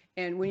code.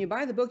 And when you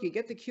buy the book, you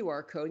get the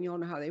QR code, and you all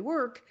know how they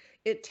work.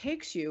 It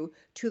takes you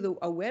to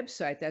a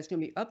website that's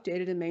going to be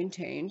updated and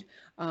maintained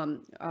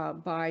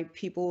by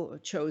people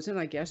chosen,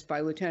 I guess, by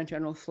Lieutenant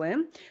General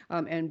Flynn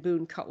and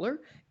Boone Cutler.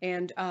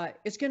 And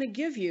it's going to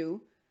give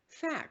you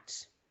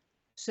facts.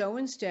 So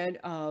instead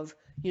of,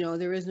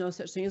 there is no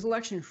such thing as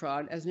election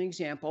fraud, as an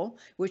example,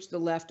 which the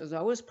left is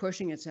always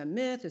pushing. It's a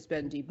myth. It's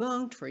been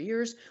debunked for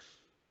years.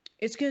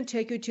 It's going to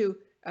take you to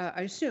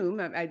I assume,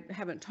 I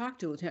haven't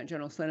talked to Lieutenant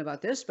General Flynn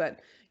about this, but,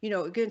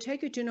 going to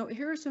take you to know,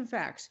 here are some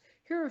facts.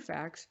 Here are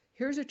facts.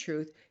 Here's the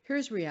truth.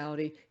 Here's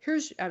reality.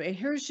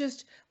 Here's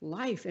just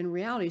life and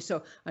reality.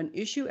 So on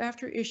issue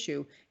after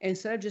issue,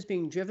 instead of just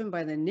being driven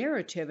by the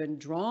narrative and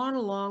drawn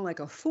along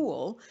like a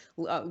fool,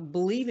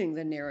 believing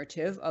the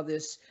narrative of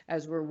this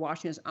as we're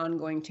watching this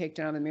ongoing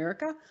takedown of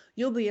America,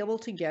 you'll be able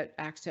to get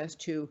access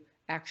to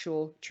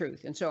actual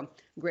truth. And so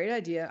great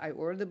idea. I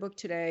ordered the book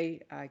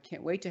today. I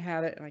can't wait to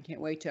have it. And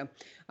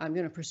I'm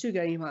going to pursue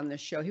getting him on this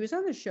show. He was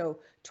on the show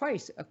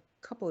twice, a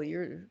couple of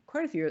years,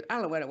 quite a few years. I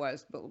don't know when it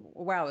was, but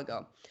a while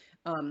ago.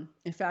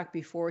 In fact,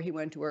 before he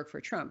went to work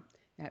for Trump.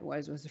 That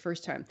was the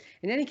first time.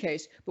 In any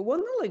case, but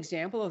one little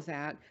example of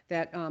that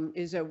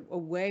is a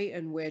way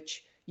in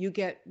which you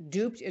get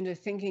duped into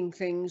thinking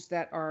things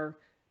that are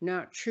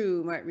not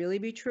true might really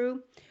be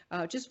true.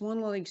 Just one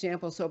little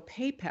example. So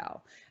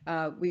PayPal,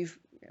 we've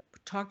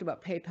talked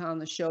about PayPal on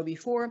the show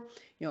before.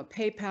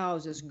 PayPal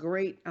is this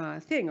great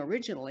thing.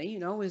 Originally,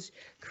 was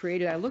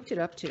created. I looked it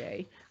up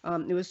today.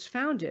 It was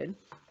founded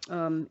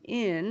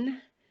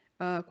in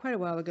quite a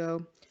while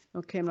ago.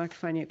 Okay, I'm not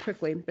finding it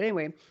quickly, but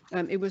anyway,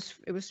 it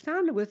was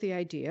founded with the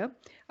idea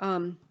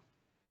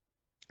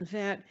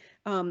that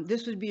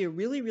this would be a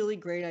really, really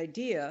great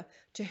idea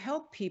to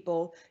help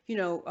people,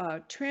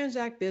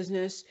 transact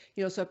business.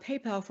 So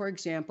PayPal, for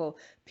example,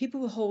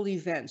 people will hold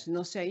events and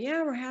they'll say,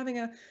 yeah, we're having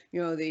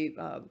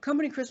the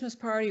company Christmas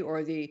party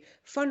or the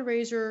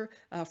fundraiser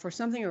for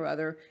something or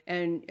other.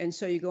 And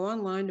so you go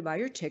online to buy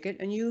your ticket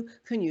and you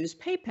can use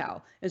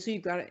PayPal. And so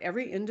you've got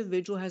every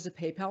individual has a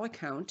PayPal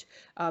account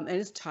and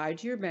it's tied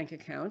to your bank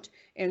account.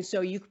 And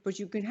so but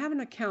you can have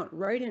an account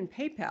right in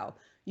PayPal.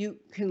 You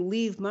can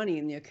leave money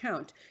in the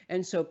account.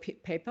 And so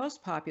PayPal's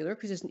popular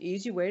because it's an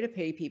easy way to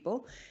pay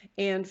people.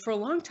 And for a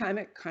long time,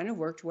 it kind of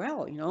worked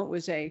well. It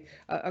was a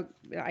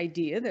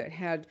idea that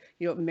had,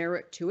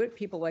 merit to it.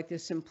 People like the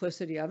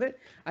simplicity of it.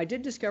 I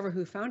did discover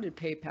who founded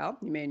PayPal.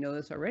 You may know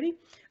this already.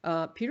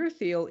 Peter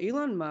Thiel,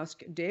 Elon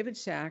Musk, David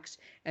Sachs,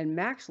 and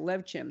Max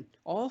Levchin,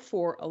 all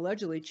four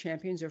allegedly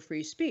champions of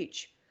free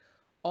speech.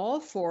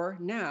 All four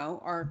now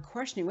are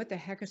questioning what the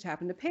heck has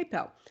happened to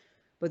PayPal.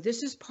 But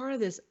this is part of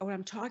this, what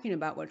I'm talking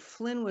about, what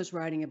Flynn was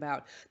writing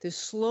about, this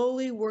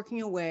slowly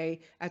working away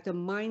at the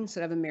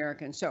mindset of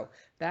Americans. So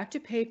back to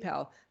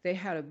PayPal, they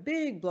had a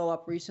big blow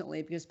up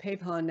recently because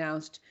PayPal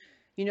announced,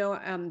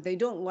 they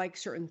don't like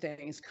certain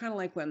things, kind of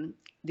like when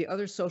the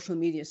other social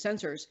media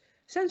censor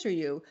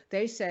you,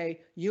 they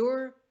say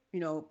your,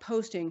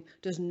 posting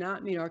does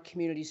not meet our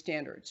community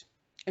standards.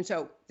 And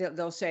so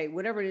they'll say,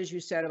 whatever it is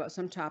you said about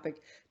some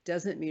topic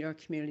doesn't meet our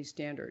community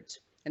standards.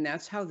 And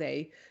that's how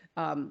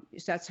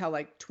that's how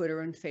like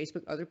Twitter and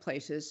Facebook, other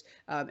places,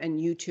 and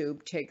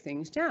YouTube take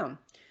things down.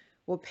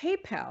 Well,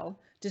 PayPal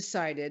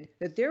decided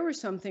that there were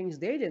some things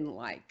they didn't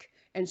like.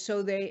 And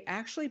so they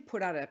actually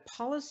put out a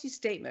policy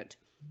statement.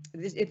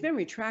 It's been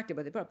retracted,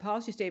 but they put a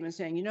policy statement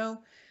saying,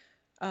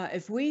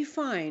 if we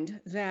find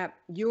that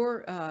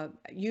you're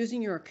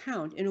using your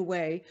account in a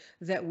way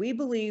that we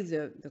believe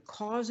the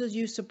causes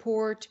you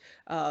support,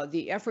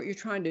 the effort you're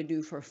trying to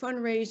do for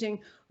fundraising,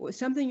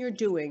 something you're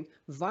doing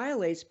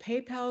violates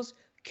PayPal's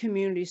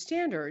community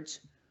standards,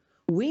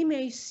 we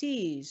may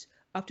seize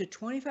up to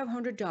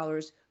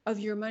 $2,500 of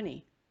your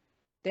money.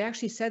 They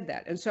actually said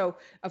that. And so,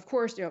 of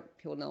course,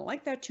 people don't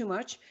like that too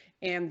much.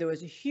 And there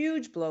was a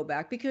huge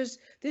blowback because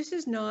this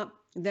is not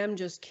them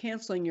just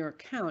canceling your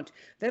account.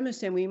 Them is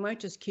saying, we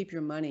might just keep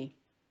your money.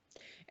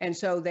 And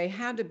so they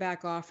had to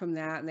back off from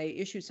that. And they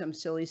issued some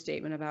silly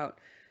statement about,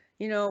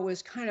 it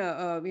was kind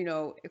of,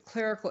 a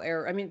clerical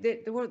error. I mean,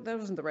 that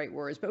wasn't the right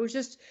words, but it was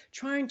just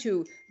trying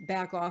to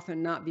back off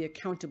and not be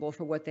accountable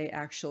for what they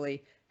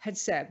actually had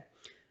said.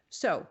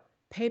 So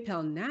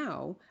PayPal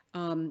now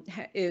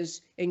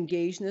is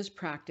engaged in this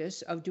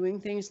practice of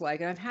doing things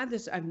like, and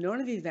I've known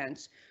of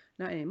events,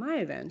 not any of my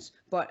events,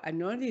 but I've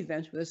known of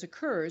events where this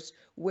occurs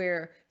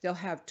where they'll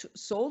have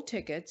sold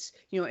tickets.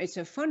 It's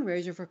a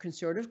fundraiser for a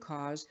conservative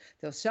cause.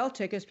 They'll sell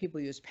tickets. People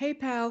use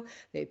PayPal.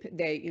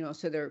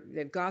 So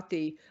they've got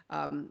the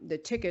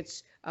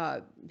tickets.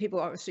 People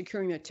are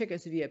securing the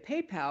tickets via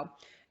PayPal,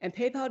 and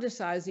PayPal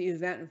decides the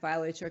event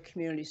violates our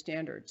community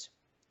standards.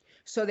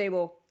 So they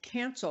will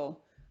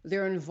cancel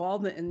their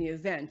involvement in the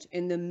event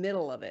in the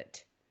middle of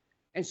it.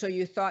 And so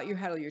you thought you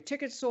had all your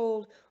tickets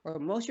sold or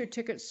most of your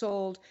tickets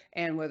sold,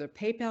 and whether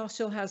PayPal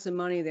still has the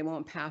money, they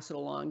won't pass it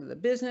along to the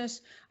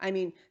business. I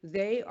mean,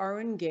 they are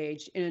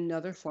engaged in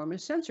another form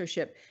of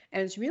censorship.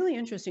 And it's really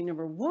interesting.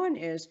 Number one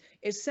is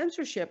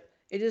censorship.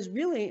 It is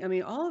really,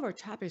 all of our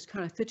topics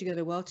kind of fit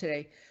together well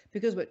today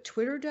because what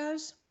Twitter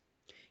does,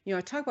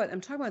 I'm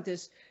talking about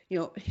this,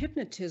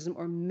 hypnotism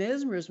or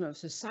mesmerism of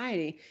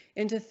society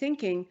into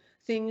thinking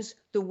things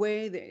the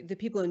way the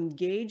people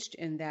engaged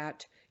in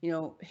that,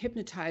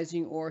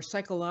 hypnotizing or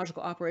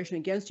psychological operation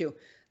against you.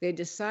 They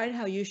decide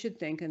how you should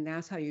think, and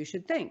that's how you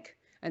should think.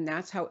 And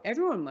that's how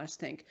everyone must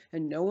think,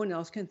 and no one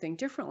else can think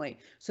differently.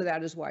 So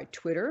that is why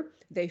Twitter,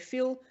 they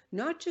feel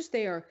not just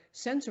they are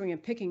censoring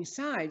and picking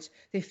sides,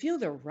 they feel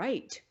they're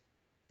right.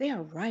 They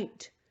are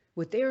right.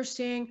 What they are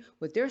saying,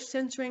 what they're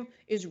censoring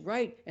is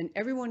right, and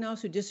everyone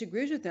else who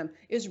disagrees with them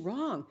is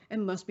wrong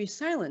and must be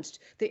silenced.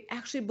 They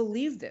actually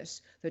believe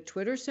this. The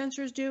Twitter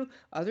censors do,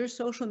 other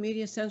social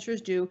media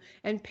censors do,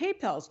 and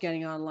PayPal's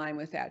getting online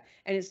with that.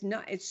 And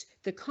it's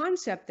the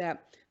concept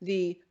that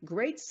the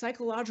great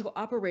psychological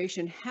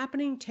operation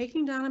happening,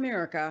 taking down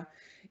America,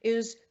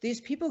 is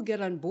these people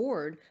get on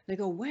board. They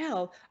go,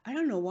 well, I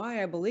don't know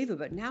why I believe it,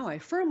 but now I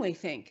firmly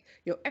think,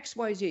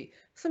 XYZ,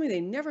 something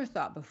they never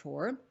thought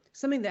before.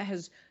 Something that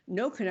has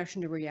no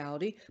connection to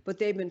reality, but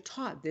they've been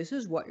taught this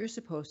is what you're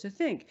supposed to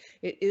think.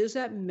 It is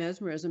that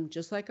mesmerism,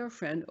 just like our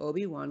friend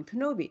Obi-Wan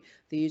Kenobi.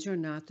 These are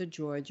not the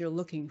droids you're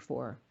looking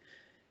for.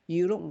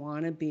 You don't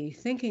want to be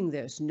thinking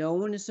this. No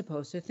one is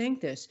supposed to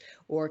think this.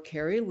 Or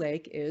Kari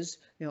Lake is,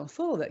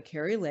 full of it.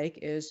 Kari Lake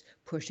is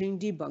pushing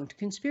debunked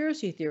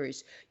conspiracy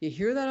theories. You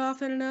hear that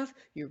often enough,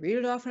 you read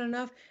it often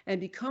enough, and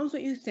it becomes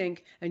what you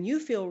think, and you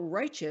feel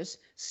righteous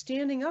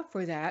standing up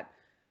for that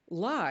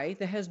lie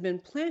that has been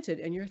planted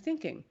in your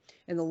thinking.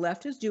 And the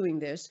left is doing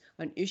this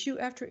on issue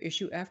after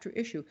issue after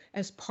issue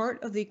as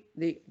part of the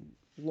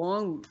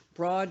long,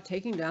 broad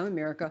taking down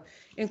America,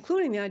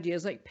 including the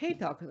ideas like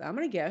PayPal, because I'm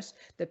going to guess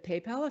that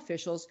PayPal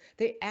officials,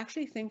 they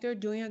actually think they're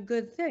doing a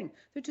good thing.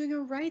 They're doing a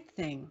right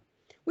thing.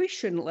 We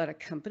shouldn't let a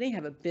company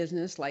have a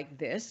business like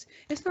this.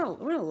 We're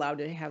not allowed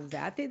to have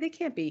that. They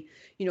can't be,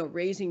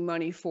 raising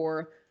money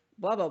for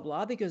blah, blah,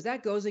 blah, because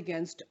that goes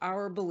against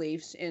our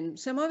beliefs in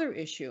some other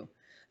issue.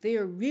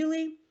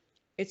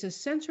 It's a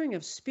censoring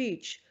of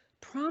speech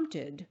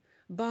prompted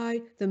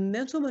by the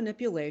mental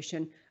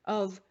manipulation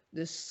of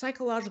the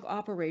psychological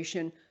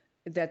operation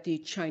that the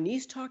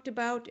Chinese talked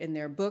about in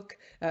their book,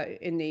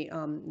 in the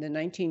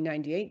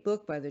 1998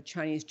 book by the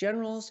Chinese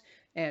generals,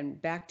 and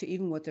back to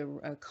even what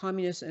the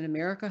communists in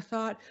America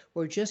thought.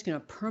 We're just going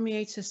to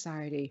permeate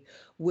society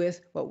with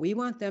what we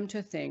want them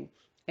to think.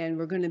 And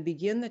we're going to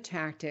begin the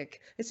tactic.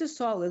 It's a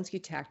Saul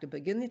Alinsky tactic.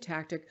 Begin the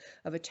tactic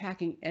of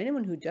attacking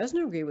anyone who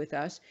doesn't agree with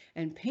us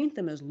and paint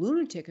them as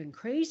lunatic and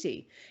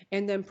crazy.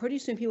 And then pretty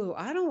soon people who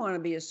I don't want to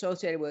be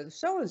associated with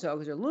so-and-so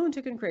because they're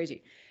lunatic and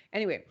crazy.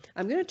 Anyway,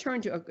 I'm going to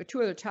turn to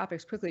two other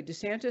topics quickly.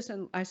 DeSantis,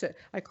 and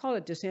I call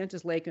it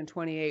DeSantis Lake in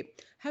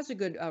 28. Has a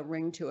good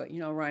ring to it,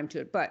 rhyme to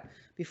it. But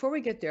before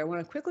we get there, I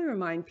want to quickly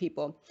remind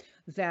people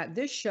that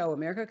this show,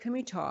 America Can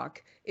We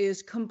Talk,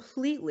 is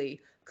completely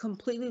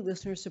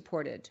listener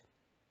supported.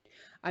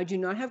 I do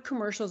not have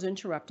commercials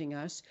interrupting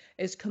us.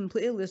 It's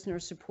completely listener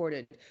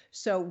supported.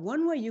 So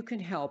one way you can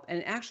help,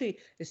 and actually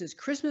this is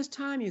Christmas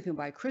time, you can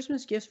buy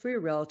Christmas gifts for your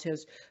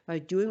relatives by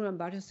doing what I'm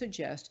about to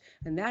suggest,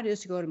 and that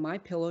is to go to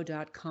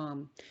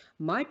mypillow.com.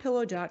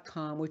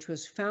 MyPillow.com, which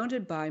was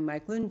founded by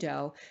Mike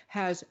Lindell,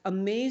 has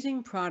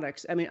amazing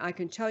products. I mean, I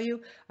can tell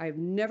you, I've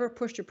never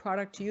pushed a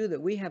product to you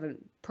that we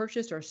haven't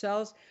purchased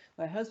ourselves.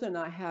 My husband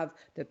and I have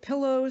the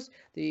pillows,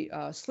 the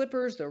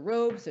slippers, the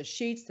robes, the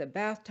sheets, the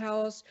bath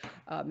towels,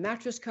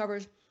 mattress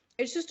covers.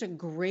 It's just a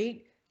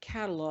great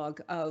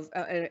catalog of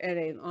and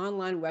an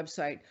online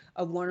website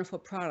of wonderful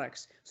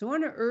products. So I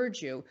want to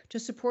urge you to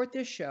support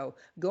this show.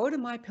 Go to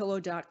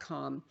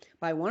mypillow.com,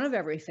 buy one of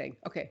everything.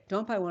 Okay,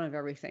 don't buy one of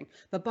everything,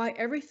 but buy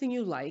everything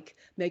you like.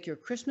 Make your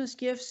Christmas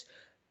gifts.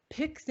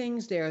 Pick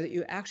things there that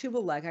you actually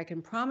will like. I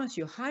can promise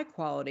you high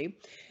quality,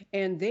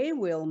 and they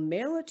will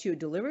mail it to you,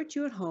 deliver it to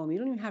you at home. You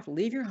don't even have to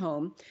leave your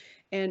home.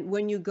 And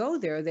when you go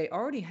there, they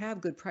already have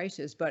good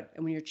prices, but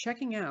when you're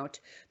checking out,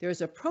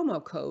 there's a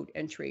promo code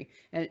entry,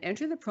 and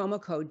enter the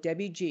promo code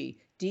Debbie G,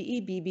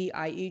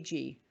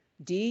 DEBBIEG.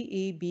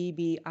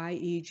 DEBBIEG,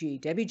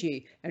 Debbie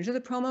G. Enter the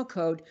promo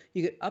code.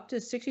 You get up to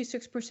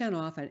 66%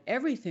 off on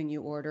everything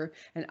you order,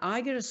 and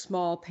I get a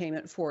small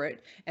payment for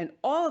it. And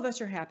all of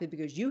us are happy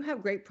because you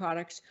have great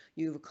products.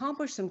 You've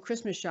accomplished some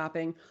Christmas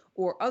shopping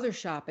or other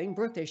shopping,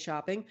 birthday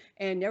shopping,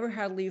 and never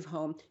had to leave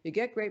home. You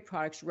get great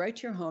products right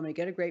to your home, and you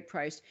get a great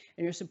price,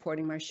 and you're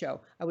supporting my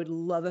show. I would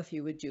love if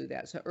you would do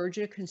that. So I urge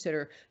you to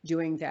consider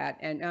doing that.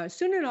 And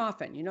soon and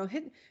often,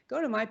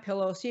 go to My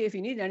Pillow, see if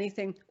you need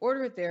anything,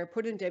 order it there,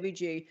 put in Debbie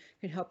G.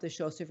 Can help the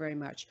show so very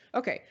much.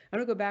 Okay, I'm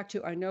going to go back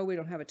to, I know we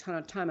don't have a ton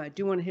of time. I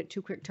do want to hit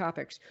two quick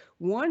topics.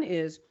 One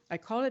is, I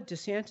call it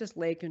DeSantis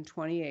Lake in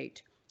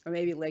 28, or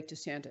maybe Lake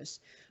DeSantis.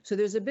 So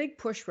there's a big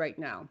push right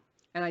now.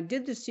 And I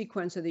did the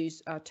sequence of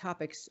these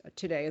topics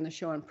today in the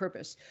show on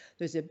purpose.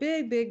 There's a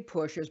big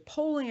push. There's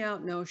polling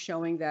out now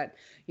showing that,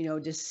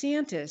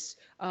 DeSantis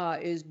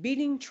is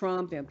beating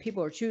Trump, and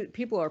people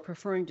are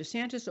preferring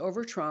DeSantis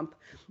over Trump,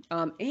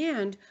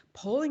 and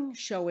polling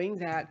showing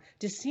that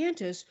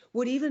DeSantis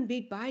would even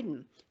beat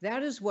Biden.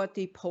 That is what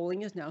the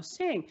polling is now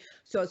saying.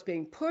 So it's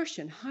being pushed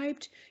and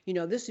hyped.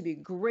 This would be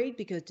great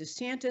because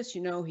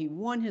DeSantis, he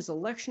won his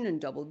election in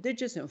double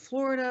digits in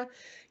Florida.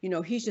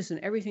 He's just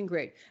in everything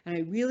great. And I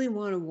really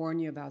want to warn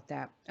you about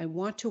that. I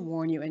want to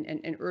warn you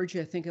and urge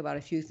you to think about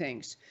a few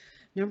things.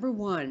 Number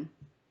one,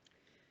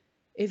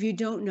 if you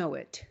don't know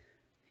it,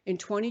 in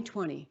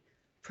 2020,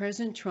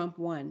 President Trump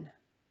won.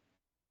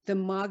 The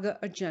MAGA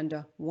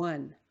agenda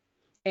won.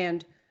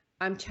 And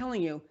I'm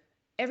telling you,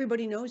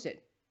 everybody knows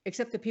it,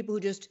 except the people who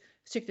just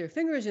stick their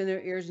fingers in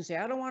their ears and say,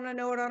 I don't want to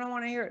know it, I don't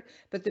want to hear it.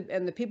 But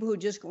the people who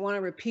just want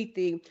to repeat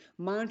the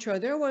mantra,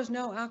 there was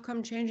no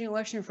outcome changing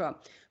election fraud.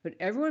 But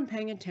everyone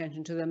paying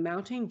attention to the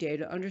mounting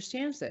data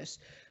understands this.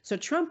 So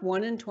Trump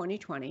won in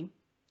 2020.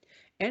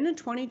 And in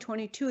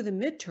 2022, the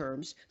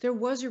midterms, there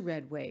was a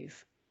red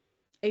wave,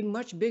 a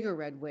much bigger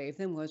red wave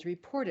than was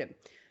reported.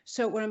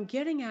 So what I'm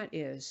getting at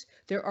is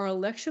there are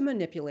election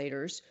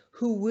manipulators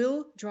who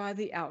will drive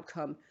the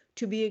outcome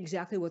to be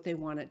exactly what they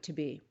want it to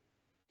be.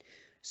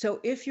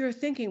 So if you're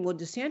thinking, well,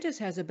 DeSantis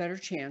has a better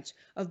chance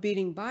of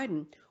beating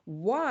Biden,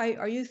 why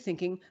are you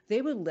thinking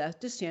they would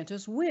let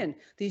DeSantis win?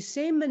 These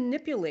same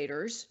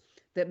manipulators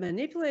that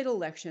manipulate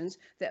elections,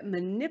 that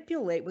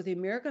manipulate what the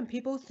American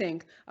people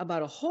think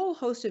about a whole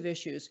host of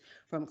issues,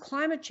 from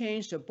climate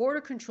change to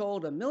border control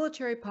to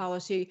military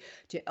policy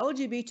to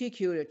LGBTQ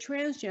to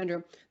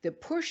transgender. The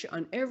push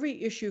on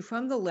every issue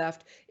from the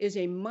left is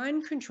a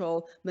mind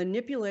control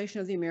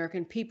manipulation of the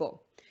American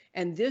people.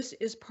 And this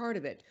is part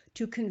of it,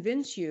 to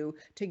convince you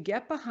to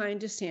get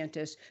behind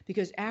DeSantis,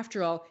 because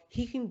after all,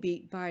 he can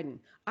beat Biden.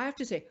 I have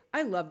to say,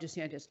 I love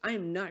DeSantis. I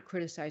am not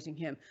criticizing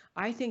him.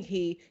 I think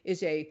he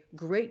is a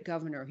great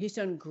governor. He's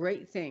done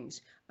great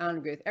things. I don't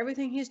agree with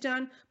everything he's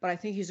done, but I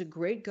think he's a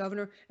great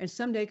governor and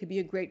someday could be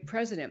a great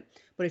president.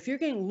 But if you're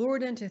getting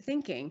lured into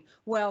thinking,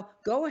 well,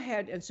 go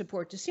ahead and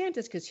support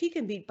DeSantis because he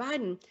can beat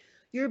Biden,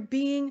 you're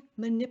being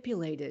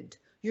manipulated.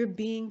 You're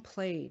being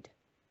played.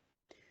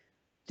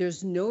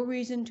 There's no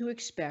reason to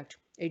expect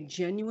a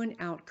genuine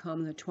outcome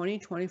in the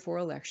 2024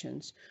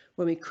 elections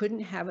when we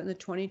couldn't have it in the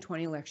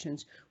 2020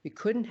 elections. We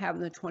couldn't have it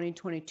in the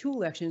 2022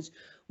 elections.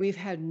 We've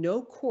had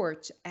no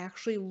courts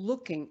actually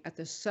looking at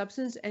the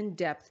substance and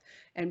depth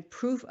and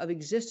proof of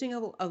existing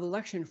of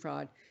election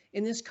fraud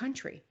in this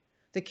country.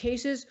 The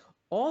cases,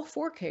 all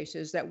 4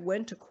 cases that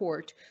went to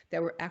court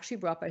that were actually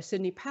brought by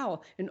Sidney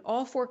Powell, in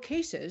all 4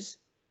 cases,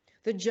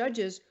 the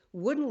judges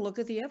wouldn't look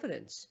at the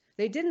evidence.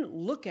 They didn't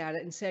look at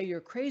it and say,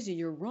 you're crazy,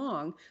 you're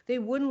wrong. They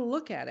wouldn't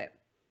look at it.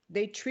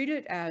 They treat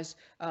it as,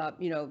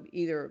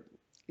 either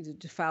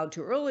filed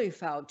too early,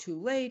 filed too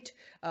late,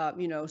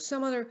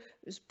 some other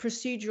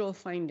procedural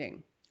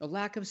finding, a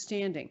lack of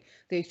standing.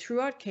 They threw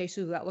out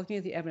cases without looking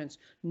at the evidence.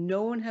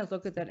 No one has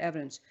looked at that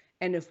evidence.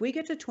 And if we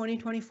get to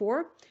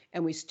 2024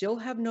 and we still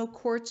have no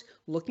courts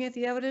looking at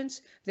the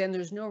evidence, then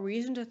there's no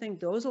reason to think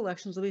those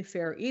elections will be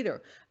fair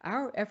either.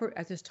 Our effort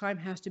at this time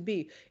has to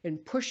be in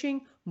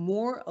pushing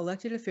more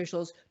elected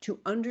officials to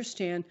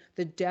understand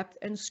the depth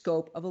and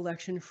scope of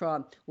election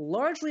fraud,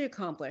 largely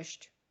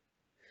accomplished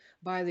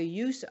by the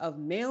use of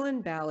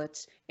mail-in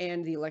ballots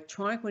and the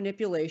electronic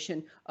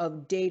manipulation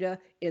of data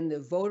in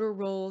the voter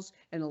rolls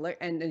and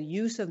the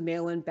use of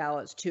mail-in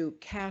ballots to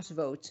cast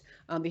votes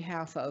on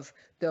behalf of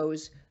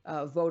those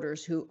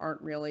voters who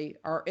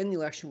are in the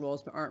election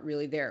rolls but aren't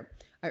really there.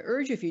 I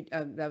urge you, if you,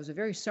 that was a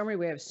very summary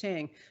way of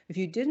saying, if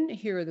you didn't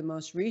hear the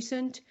most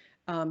recent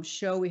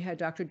show we had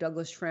Dr.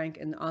 Douglas Frank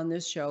on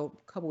this show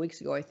a couple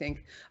weeks ago, I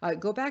think,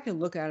 go back and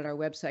look at it on our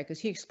website because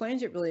he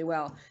explains it really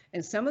well.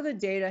 And some of the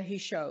data he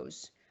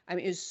shows,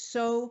 is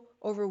so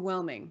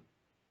overwhelming.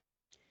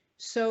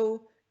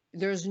 So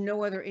there's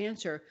no other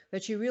answer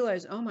that you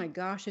realize, oh my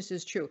gosh, this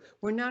is true.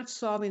 We're not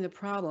solving the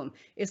problem.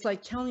 It's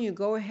like telling you,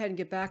 go ahead and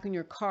get back in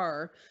your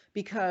car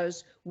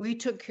because we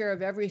took care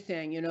of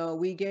everything.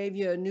 We gave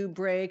you new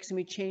brakes and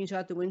we changed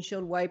out the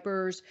windshield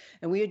wipers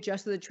and we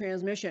adjusted the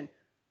transmission.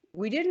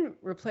 We didn't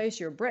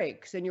replace your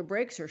brakes and your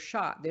brakes are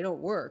shot. They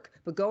don't work,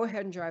 but go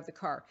ahead and drive the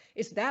car.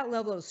 It's that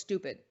level of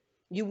stupid.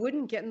 You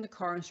wouldn't get in the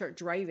car and start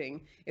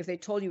driving if they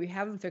told you we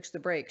haven't fixed the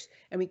brakes.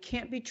 And we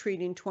can't be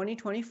treating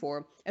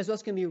 2024 as though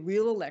it's going to be a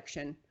real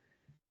election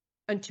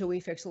until we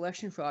fix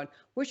election fraud,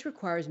 which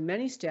requires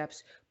many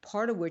steps,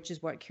 part of which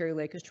is what Kari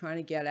Lake is trying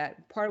to get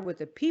at, part of what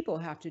the people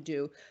have to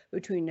do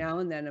between now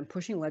and then and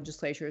pushing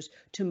legislatures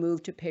to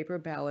move to paper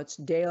ballots,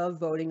 day of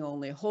voting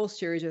only, a whole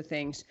series of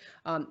things.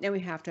 And we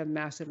have to have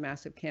massive,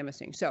 massive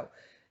canvassing. So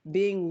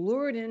being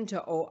lured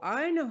into, oh,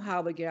 I know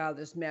how to get out of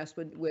this mess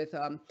with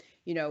Biden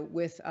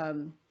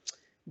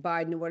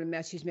and what a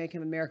mess he's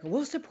making of America.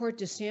 We'll support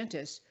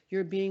DeSantis.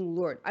 You're being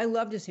lured. I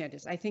love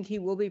DeSantis. I think he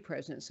will be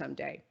president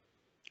someday.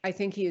 I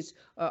think he is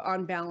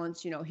on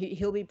balance.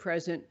 He'll be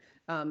president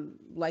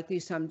likely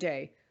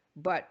someday.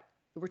 But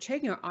we're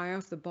taking our eye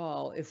off the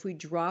ball if we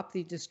drop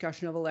the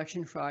discussion of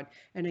election fraud.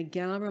 And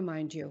again, I'll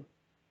remind you,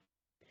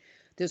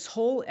 this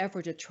whole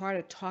effort to try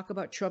to talk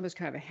about Trump as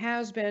kind of a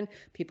has-been,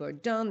 people are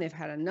done, they've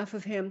had enough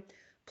of him.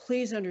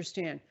 Please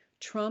understand,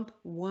 Trump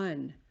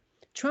won.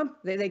 Trump,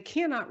 they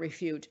cannot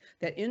refute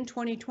that in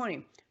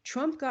 2020,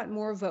 Trump got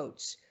more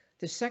votes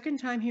the second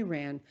time he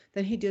ran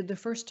than he did the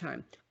first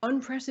time.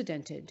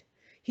 Unprecedented.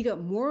 He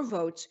got more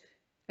votes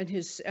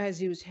as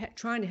he was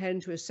trying to head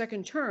into his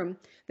second term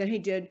than he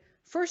did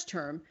first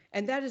term,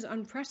 and that is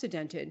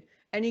unprecedented.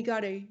 And he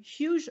got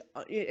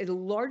the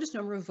largest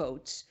number of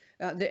votes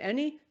that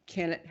any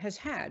candidate has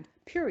had,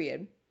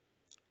 period.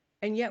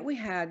 And yet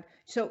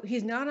so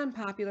he's not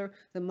unpopular.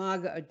 The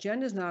MAGA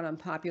agenda is not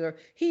unpopular.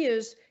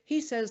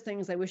 He says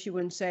things I wish he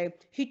wouldn't say.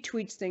 He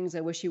tweets things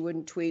I wish he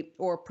wouldn't tweet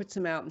or puts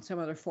them out in some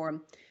other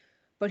form.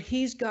 But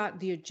he's got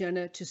the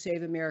agenda to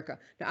save America.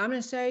 Now, I'm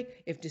going to say,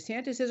 if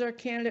DeSantis is our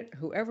candidate,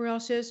 whoever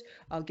else is,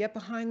 I'll get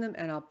behind them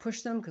and I'll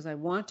push them because I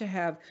want to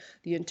have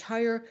the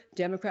entire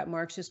Democrat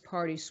Marxist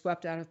Party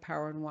swept out of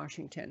power in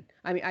Washington.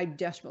 I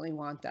desperately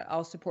want that.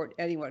 I'll support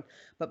anyone.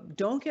 But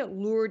don't get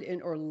lured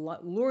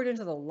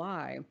into the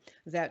lie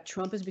that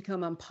Trump has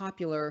become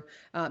unpopular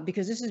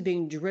because this is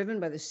being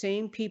driven by the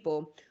same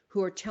people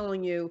who are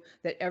telling you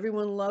that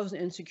everyone loves an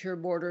insecure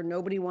border.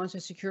 Nobody wants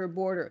a secure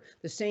border.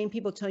 The same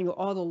people telling you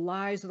all the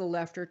lies of the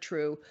left are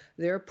true.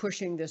 They're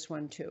pushing this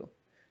one too.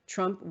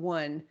 Trump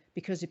won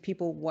because the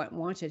people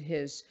wanted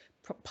his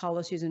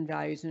policies and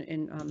values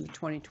in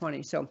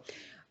 2020. So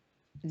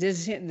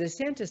this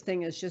DeSantis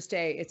thing is just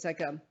it's like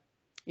a,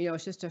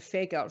 it's just a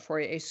fake out for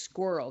you, a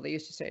squirrel. They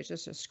used to say it's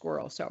just a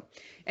squirrel. So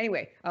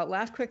anyway,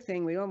 last quick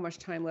thing. We don't have much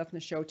time left in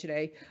the show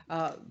today.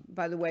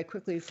 By the way,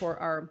 quickly for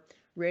our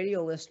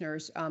radio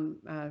listeners,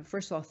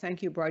 first of all,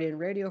 thank you, Brighteon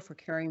Radio, for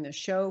carrying the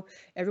show.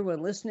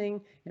 Everyone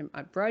listening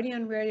at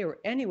Brighteon Radio or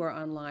anywhere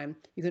online,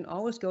 you can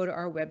always go to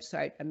our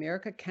website,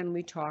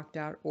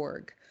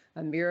 americacanwetalk.org.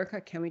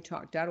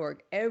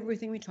 americacanwetalk.org.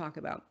 Everything we talk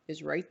about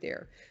is right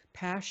there.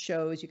 Past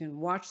shows, you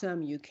can watch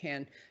them. You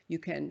can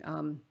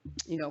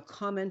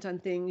comment on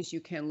things.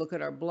 You can look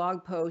at our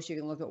blog posts. You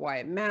can look at why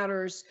it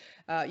matters.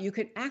 You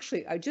can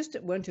actually, I just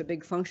went to a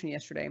big function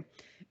yesterday,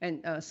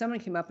 and someone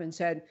came up and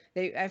said,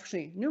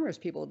 numerous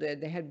people did.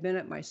 They had been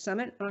at my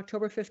summit on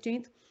October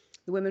 15th,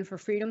 the Women for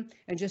Freedom,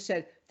 and just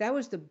said, that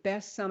was the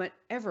best summit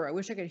ever. I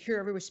wish I could hear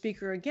every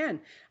speaker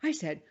again. I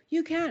said,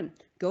 you can.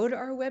 Go to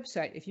our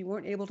website. If you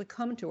weren't able to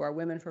come to our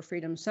Women for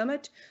Freedom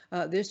Summit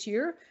this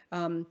year,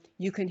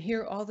 you can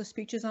hear all the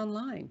speeches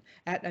online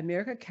at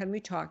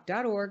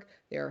americacanwetalk.org.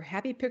 There are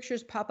happy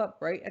pictures pop up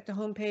right at the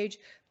homepage.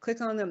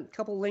 Click on them. A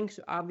couple links,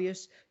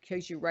 obvious,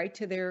 takes you right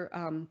to their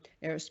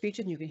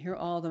speeches, and you can hear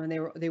all of them, and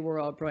they were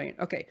all brilliant.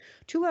 Okay,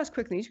 two last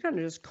quick things, kind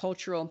of just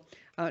cultural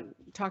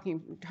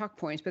talk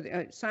points, but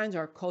signs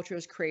our culture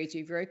is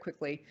crazy very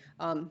quickly.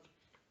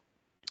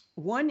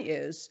 One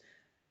is,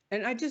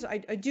 and I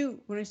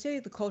do, when I say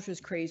the culture is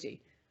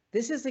crazy,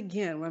 this is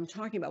again what I'm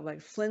talking about,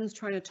 like Flynn's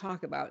trying to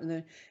talk about,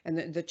 and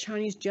the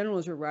Chinese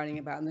generals are writing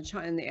about, and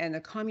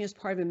the Communist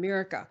Party of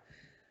America.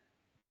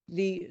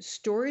 The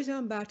stories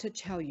I'm about to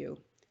tell you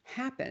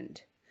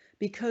happened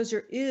because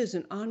there is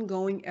an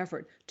ongoing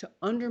effort to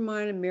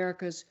undermine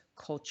America's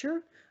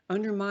culture,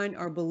 undermine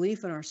our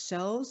belief in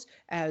ourselves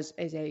as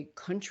a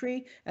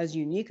country, as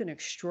unique and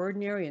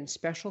extraordinary and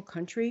special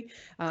country,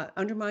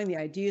 undermine the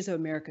ideas of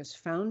America's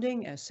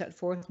founding as set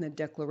forth in the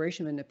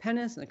Declaration of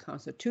Independence and the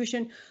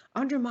Constitution,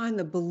 undermine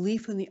the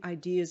belief in the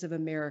ideas of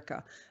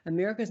America,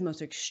 America's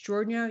most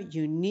extraordinary,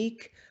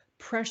 unique,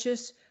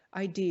 precious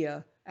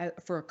idea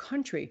for a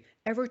country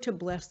ever to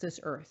bless this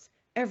earth,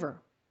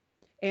 ever.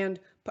 And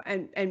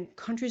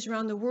countries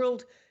around the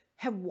world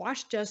have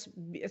watched us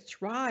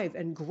thrive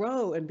and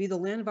grow and be the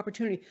land of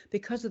opportunity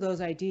because of those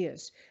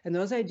ideas. And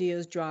those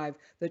ideas drive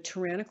the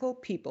tyrannical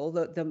people,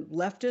 the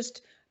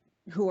leftist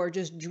who are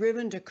just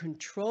driven to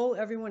control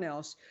everyone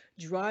else,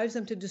 drives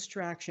them to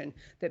distraction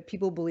that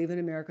people believe in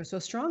America so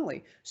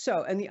strongly.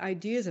 So, and the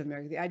ideas of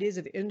America, the ideas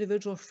of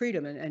individual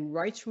freedom and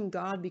rights from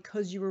God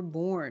because you were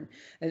born,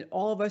 and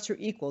all of us are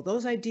equal.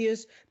 Those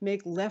ideas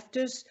make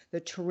leftists, the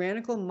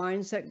tyrannical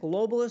mindset,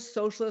 globalists,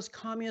 socialists,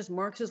 communists,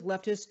 Marxists,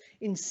 leftists,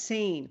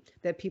 insane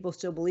that people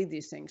still believe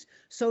these things.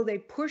 So they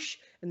push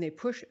and they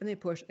push and they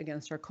push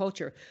against our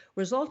culture,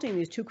 resulting in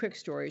these two quick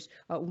stories.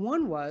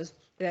 One was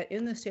that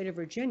in the state of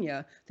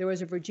Virginia, there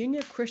was a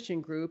Virginia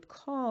Christian group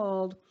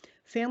called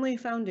Family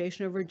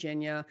Foundation of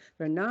Virginia.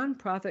 They're a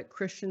nonprofit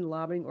Christian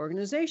lobbying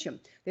organization.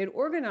 They had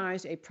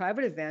organized a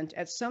private event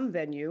at some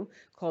venue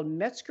called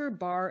Metzger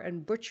Bar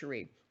and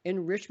Butchery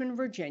in Richmond,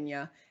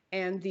 Virginia,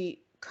 and the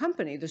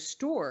company, the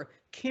store,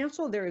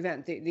 canceled their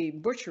event. The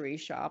butchery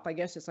shop, I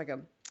guess it's like a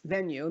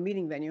venue, a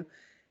meeting venue,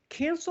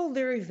 canceled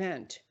their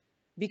event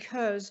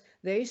because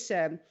they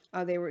said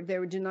they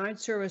were denied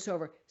service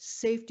over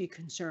safety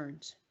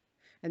concerns.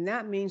 And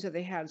that means that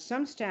they had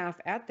some staff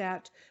at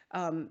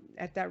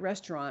that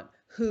restaurant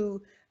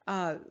who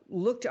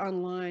looked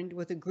online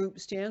what the group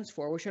stands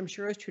for, which I'm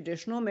sure is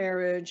traditional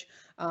marriage,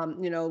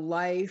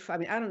 life. I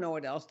mean, I don't know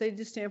what else. They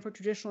just stand for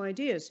traditional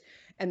ideas.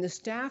 And the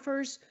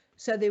staffers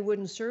said they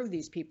wouldn't serve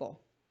these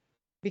people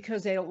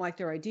because they don't like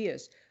their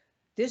ideas.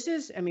 This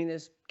is,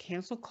 this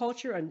cancel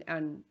culture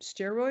and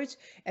steroids.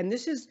 And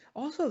this is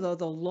also, though,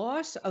 the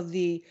loss of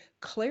the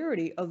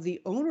clarity of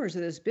the owners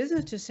of this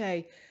business to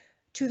say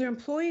to their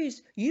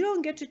employees, you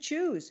don't get to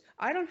choose.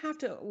 I don't have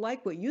to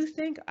like what you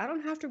think. I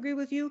don't have to agree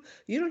with you.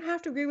 You don't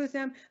have to agree with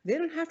them. They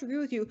don't have to agree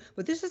with you.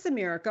 But this is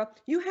America.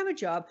 You have a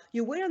job.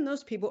 You wait on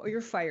those people or you're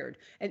fired.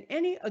 And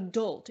any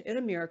adult in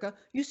America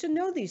used to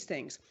know these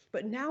things.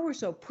 But now we're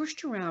so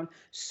pushed around,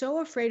 so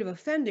afraid of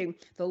offending.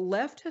 The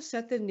left has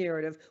set the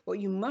narrative, what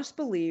you must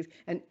believe.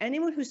 And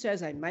anyone who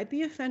says, I might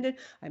be offended,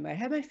 I might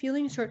have my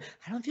feelings hurt,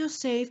 I don't feel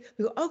safe,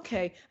 we go,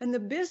 okay. And the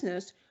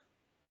business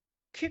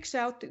kicks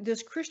out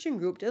this Christian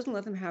group, doesn't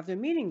let them have their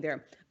meeting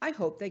there. I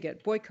hope they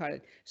get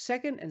boycotted.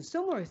 Second and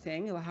similar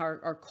thing, how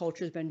our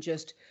culture has been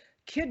just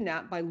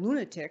kidnapped by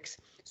lunatics.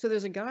 So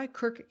there's a guy,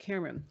 Kirk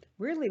Cameron.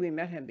 Weirdly, we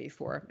met him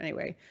before.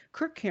 Anyway,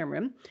 Kirk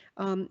Cameron,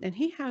 and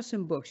he has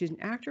some books. He's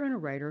an actor and a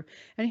writer,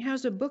 and he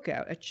has a book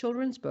out, a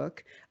children's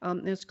book.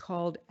 And it's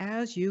called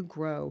As You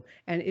Grow,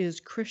 and it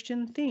is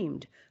Christian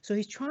themed. So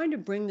he's trying to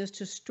bring this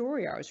to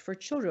story hours for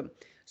children.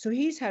 So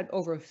he's had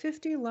over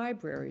 50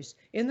 libraries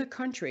in the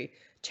country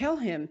tell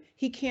him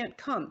he can't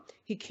come.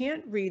 He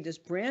can't read this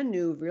brand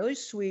new, really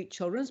sweet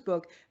children's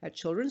book at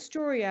Children's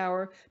Story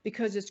Hour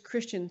because it's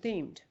Christian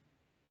themed.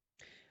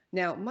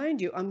 Now,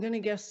 mind you, I'm going to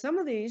guess some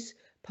of these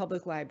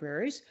public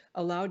libraries,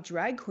 allow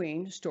drag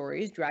queen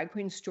stories, drag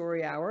queen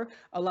story hour,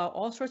 allow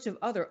all sorts of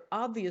other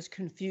obvious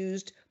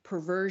confused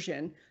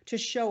perversion to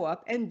show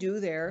up and do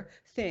their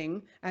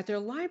thing at their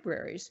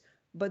libraries.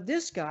 But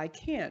this guy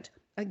can't.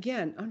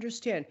 Again,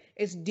 understand,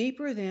 it's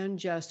deeper than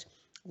just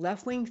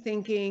left-wing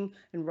thinking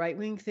and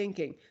right-wing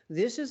thinking.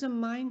 This is a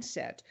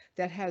mindset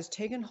that has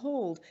taken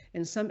hold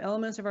in some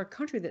elements of our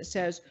country that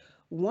says,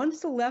 once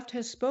the left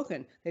has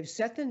spoken, they've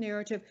set the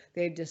narrative,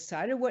 they've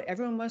decided what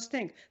everyone must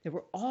think,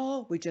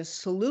 that we just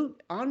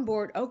salute on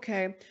board,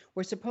 okay,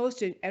 we're supposed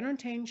to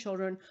entertain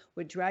children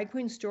with drag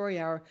queen story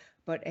hour,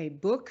 but a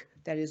book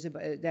that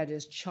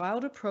is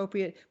child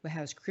appropriate, that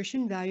has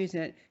Christian values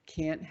in it,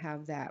 can't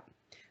have that.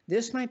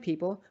 This, my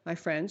people, my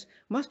friends,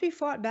 must be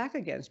fought back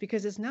against,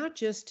 because it's not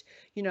just,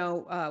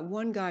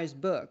 one guy's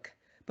book,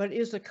 but it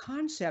is the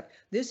concept.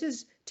 This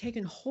is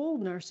taken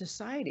hold in our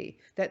society,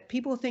 that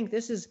people think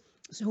this is,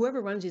 whoever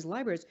runs these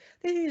libraries,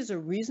 this is a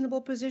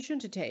reasonable position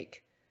to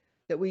take.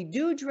 That we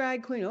do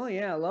drag queen, oh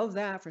yeah, I love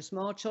that, for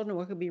small children,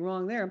 what could be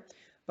wrong there?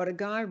 But a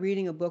guy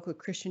reading a book with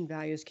Christian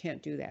values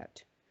can't do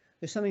that.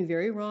 There's something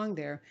very wrong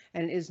there,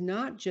 and it is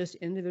not just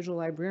individual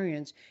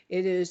librarians.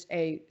 It is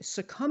a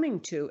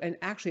succumbing to, and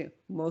actually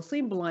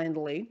mostly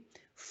blindly,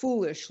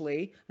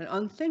 foolishly, and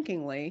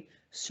unthinkingly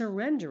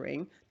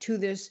surrendering to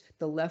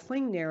the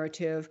left-wing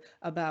narrative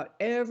about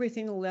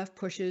everything the left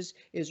pushes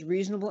is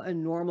reasonable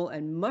and normal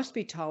and must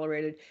be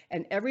tolerated,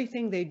 and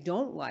everything they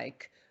don't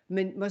like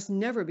must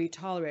never be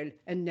tolerated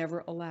and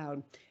never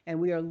allowed. And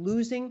we are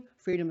losing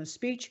freedom of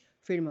speech,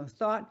 freedom of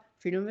thought,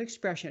 freedom of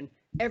expression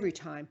every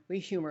time we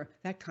humor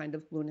that kind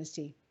of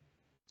lunacy.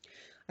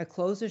 I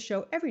close the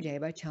show every day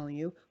by telling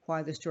you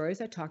why the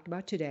stories I talked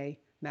about today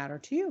matter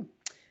to you.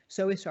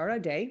 So we start our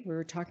day. We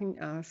were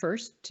talking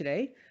first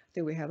today. I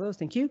think we have those.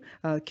 Thank you.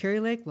 Kari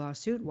Lake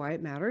lawsuit, why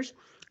it matters.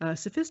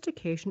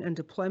 Sophistication and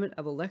deployment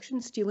of election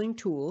stealing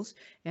tools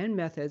and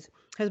methods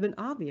has been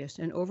obvious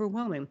and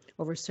overwhelming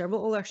over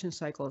several election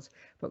cycles,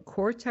 but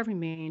courts have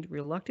remained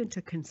reluctant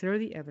to consider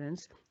the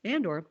evidence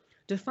and/or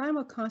define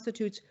what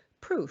constitutes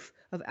proof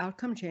of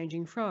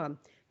outcome-changing fraud.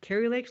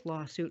 Kari Lake's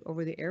lawsuit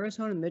over the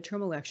Arizona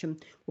midterm election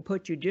will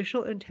put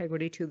judicial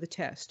integrity to the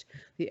test.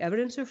 The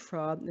evidence of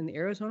fraud in the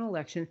Arizona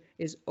election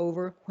is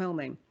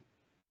overwhelming.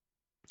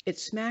 It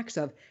smacks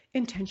of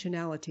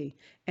intentionality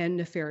and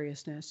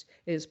nefariousness.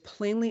 It is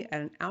plainly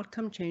at an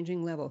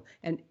outcome-changing level,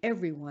 and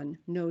everyone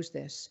knows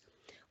this.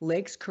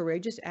 Lake's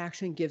courageous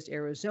action gives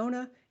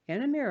Arizona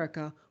and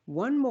America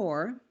one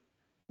more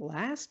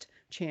last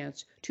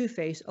chance to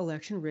face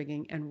election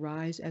rigging and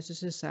rise as a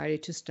society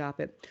to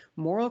stop it.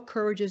 Moral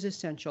courage is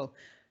essential.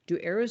 Do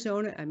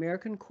Arizona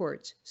American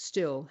courts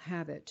still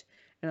have it?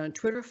 And on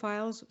Twitter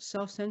files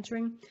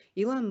self-censoring,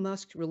 Elon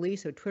Musk's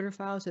release of Twitter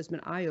files has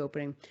been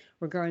eye-opening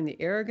regarding the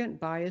arrogant,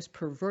 biased,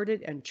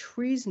 perverted, and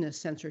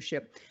treasonous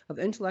censorship of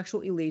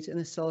intellectual elites in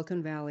the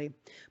Silicon Valley.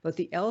 But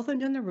the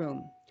elephant in the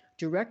room,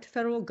 direct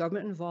federal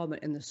government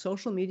involvement in the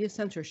social media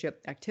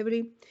censorship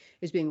activity,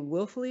 is being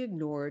willfully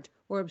ignored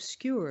or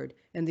obscured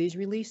in these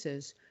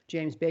releases.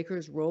 James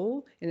Baker's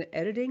role in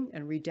editing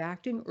and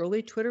redacting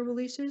early Twitter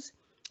releases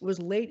was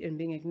late in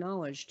being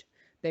acknowledged.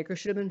 Baker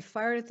should have been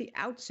fired at the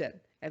outset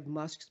of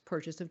Musk's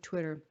purchase of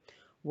Twitter.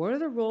 What are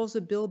the roles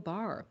of Bill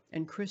Barr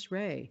and Chris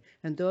Wray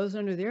and those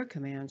under their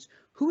commands?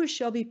 Who is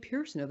Shelby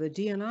Pearson of the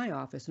DNI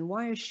office, and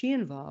why is she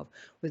involved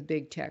with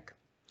big tech?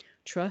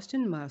 Trust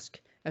in Musk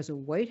as a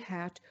white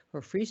hat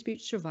for free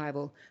speech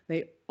survival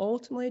may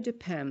ultimately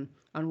depend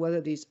on whether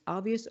these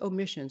obvious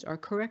omissions are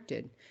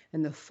corrected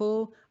and the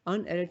full,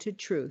 unedited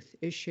truth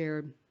is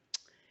shared.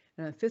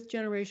 And on fifth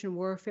generation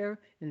warfare,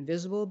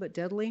 invisible but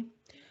deadly,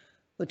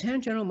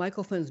 Lieutenant General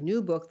Michael Flynn's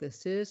new book, The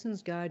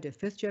Citizen's Guide to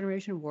Fifth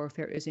Generation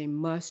Warfare, is a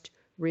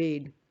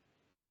must-read.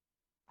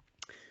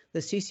 The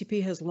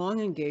CCP has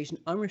long engaged in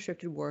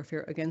unrestricted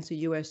warfare against the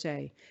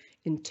USA,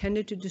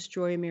 intended to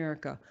destroy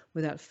America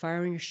without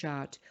firing a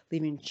shot,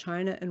 leaving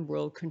China in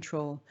world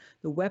control.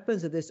 The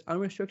weapons of this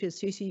unrestricted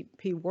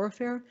CCP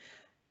warfare: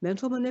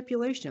 mental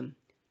manipulation,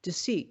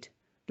 deceit,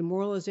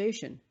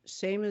 demoralization,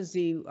 same as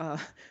the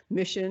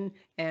mission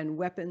and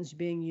weapons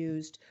being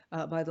used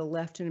by the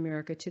left in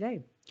America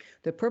today.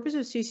 The purpose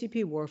of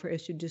CCP warfare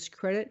is to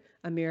discredit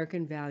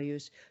American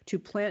values, to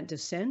plant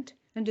dissent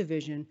and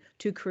division,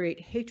 to create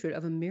hatred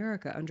of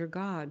America under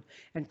God,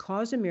 and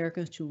cause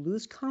Americans to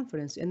lose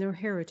confidence in their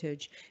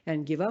heritage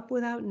and give up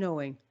without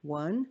knowing,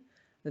 1,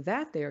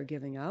 that they are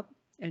giving up,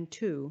 and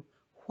 2,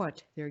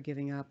 what they're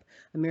giving up.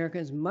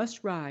 Americans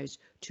must rise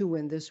to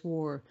win this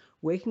war.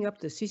 Waking up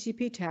the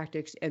CCP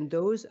tactics and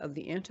those of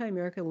the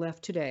anti-American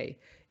left today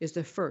is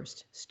the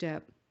first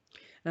step.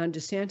 And on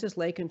DeSantis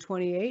Lake in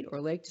 28, or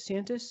Lake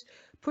DeSantis,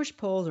 push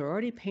polls are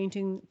already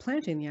planting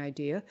the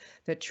idea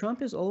that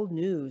Trump is old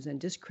news and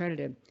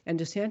discredited, and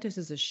DeSantis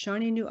is a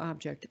shiny new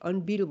object,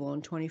 unbeatable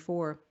in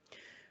 24.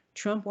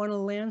 Trump won a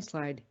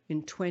landslide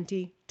in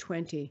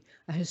 2020,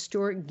 a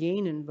historic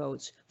gain in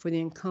votes for the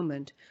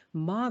incumbent.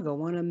 MAGA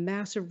won a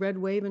massive red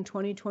wave in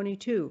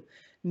 2022,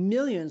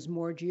 millions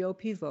more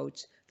GOP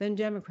votes than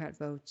Democrat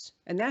votes.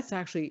 And that's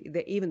actually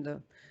even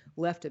the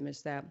left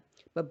admits that.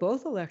 But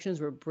both elections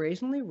were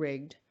brazenly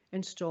rigged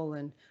and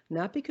stolen,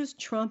 not because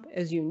Trump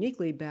is a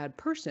uniquely bad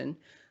person,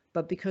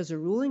 but because the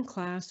ruling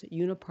class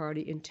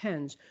uniparty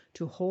intends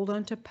to hold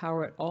on to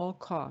power at all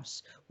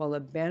costs while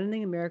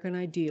abandoning American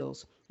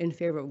ideals in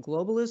favor of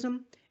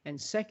globalism and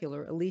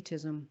secular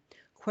elitism.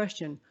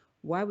 Question: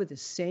 why would the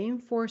same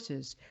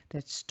forces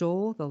that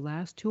stole the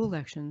last two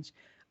elections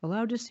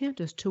allow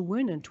DeSantis to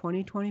win in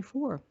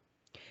 2024?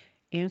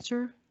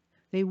 Answer: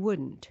 they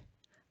wouldn't.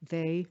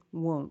 They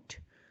won't.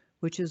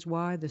 Which is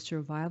why the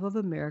survival of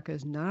America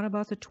is not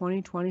about the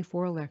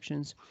 2024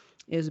 elections.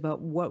 It is about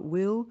what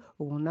will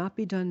or will not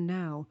be done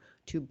now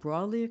to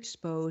broadly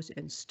expose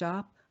and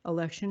stop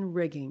election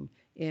rigging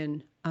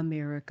in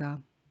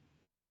America.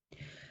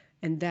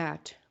 And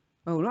that,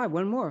 oh no, I have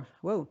one more.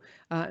 Whoa.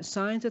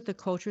 Signs that the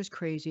culture is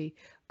crazy.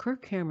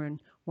 Kirk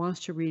Cameron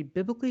wants to read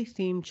biblically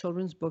themed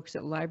children's books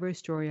at library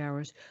story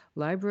hours.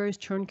 Libraries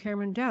turn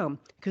Cameron down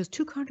because it's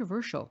too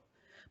controversial.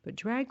 But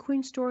drag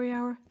queen story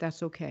hour,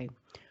 that's okay.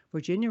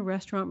 Virginia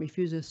restaurant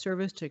refuses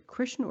service to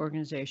Christian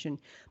organization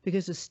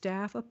because the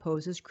staff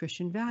opposes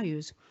Christian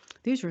values.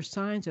 These are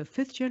signs of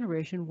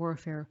fifth-generation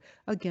warfare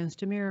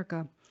against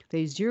America.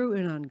 They zero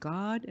in on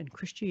God and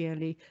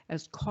Christianity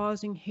as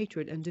causing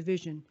hatred and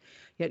division.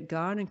 Yet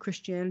God and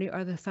Christianity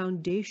are the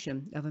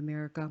foundation of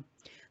America.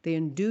 They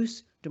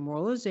induce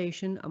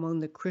demoralization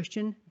among the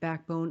Christian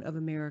backbone of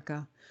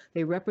America.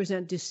 They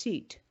represent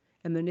deceit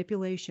and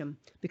manipulation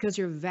because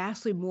there are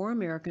vastly more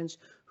Americans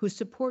who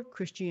support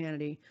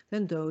Christianity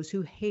than those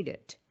who hate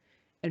it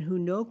and who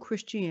know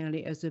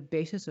Christianity as the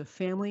basis of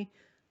family,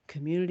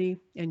 community,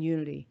 and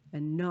unity,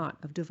 and not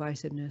of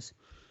divisiveness.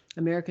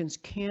 Americans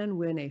can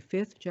win a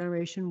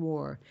fifth-generation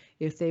war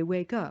if they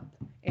wake up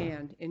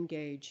and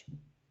engage.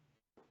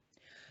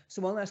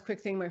 So one last quick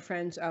thing, my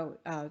friends.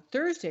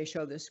 Thursday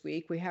show this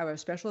week, we have a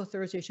special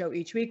Thursday show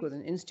each week with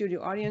an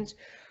in-studio audience.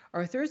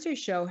 Our Thursday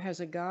show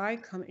has a guy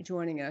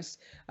joining us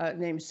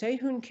named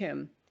Sehun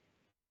Kim.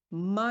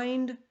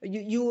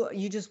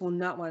 You just will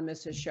not want to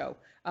miss his show.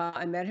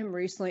 I met him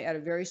recently at a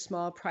very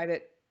small,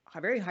 private,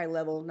 very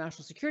high-level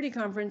national security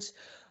conference,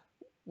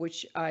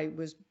 which I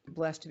was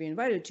blessed to be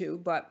invited to.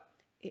 But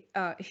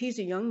he's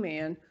a young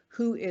man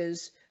who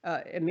is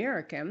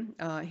American.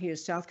 He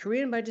is South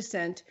Korean by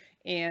descent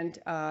and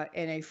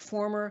a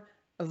former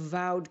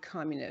avowed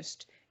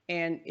communist,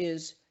 and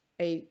is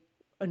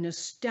an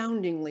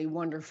astoundingly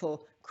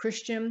wonderful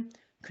Christian,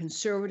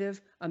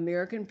 conservative,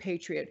 American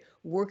patriot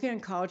working on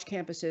college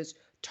campuses,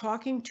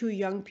 talking to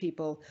young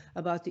people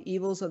about the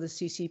evils of the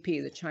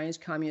CCP, the Chinese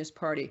Communist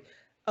Party.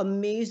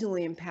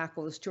 Amazingly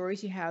impactful. The stories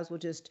he has will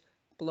just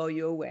blow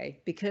you away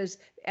because,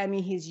 I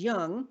mean, he's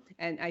young,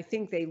 and I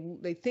think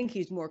they think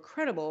he's more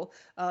credible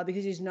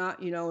because he's not,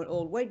 an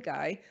old white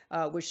guy,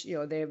 which,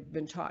 they've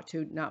been taught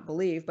to not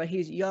believe. But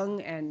he's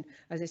young and,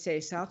 as I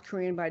say, South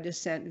Korean by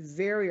descent,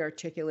 very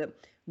articulate,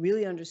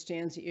 really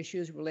understands the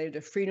issues related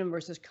to freedom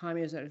versus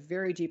communism at a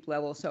very deep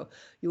level. So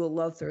you will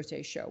love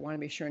Thursday's show. Want to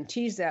be sure and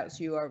tease that,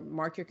 so you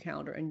mark your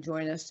calendar and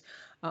join us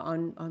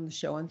on the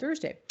show on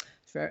Thursday.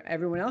 For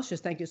everyone else,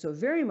 just thank you so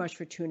very much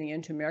for tuning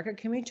in to America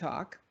Can We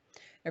Talk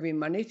every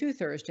Monday through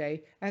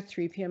Thursday at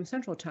 3 p.m.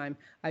 Central Time.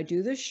 I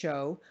do this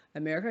show,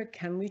 America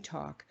Can We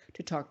Talk,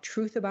 to talk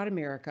truth about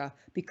America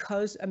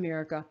because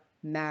America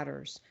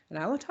matters. And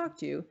I will talk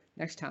to you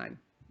next time.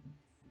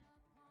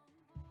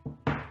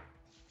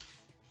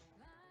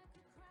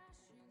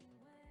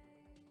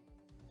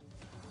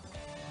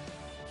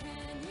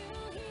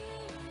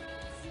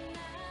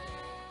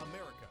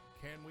 America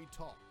Can We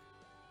Talk?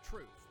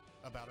 Truth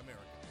about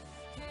America.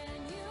 Can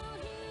you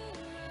hear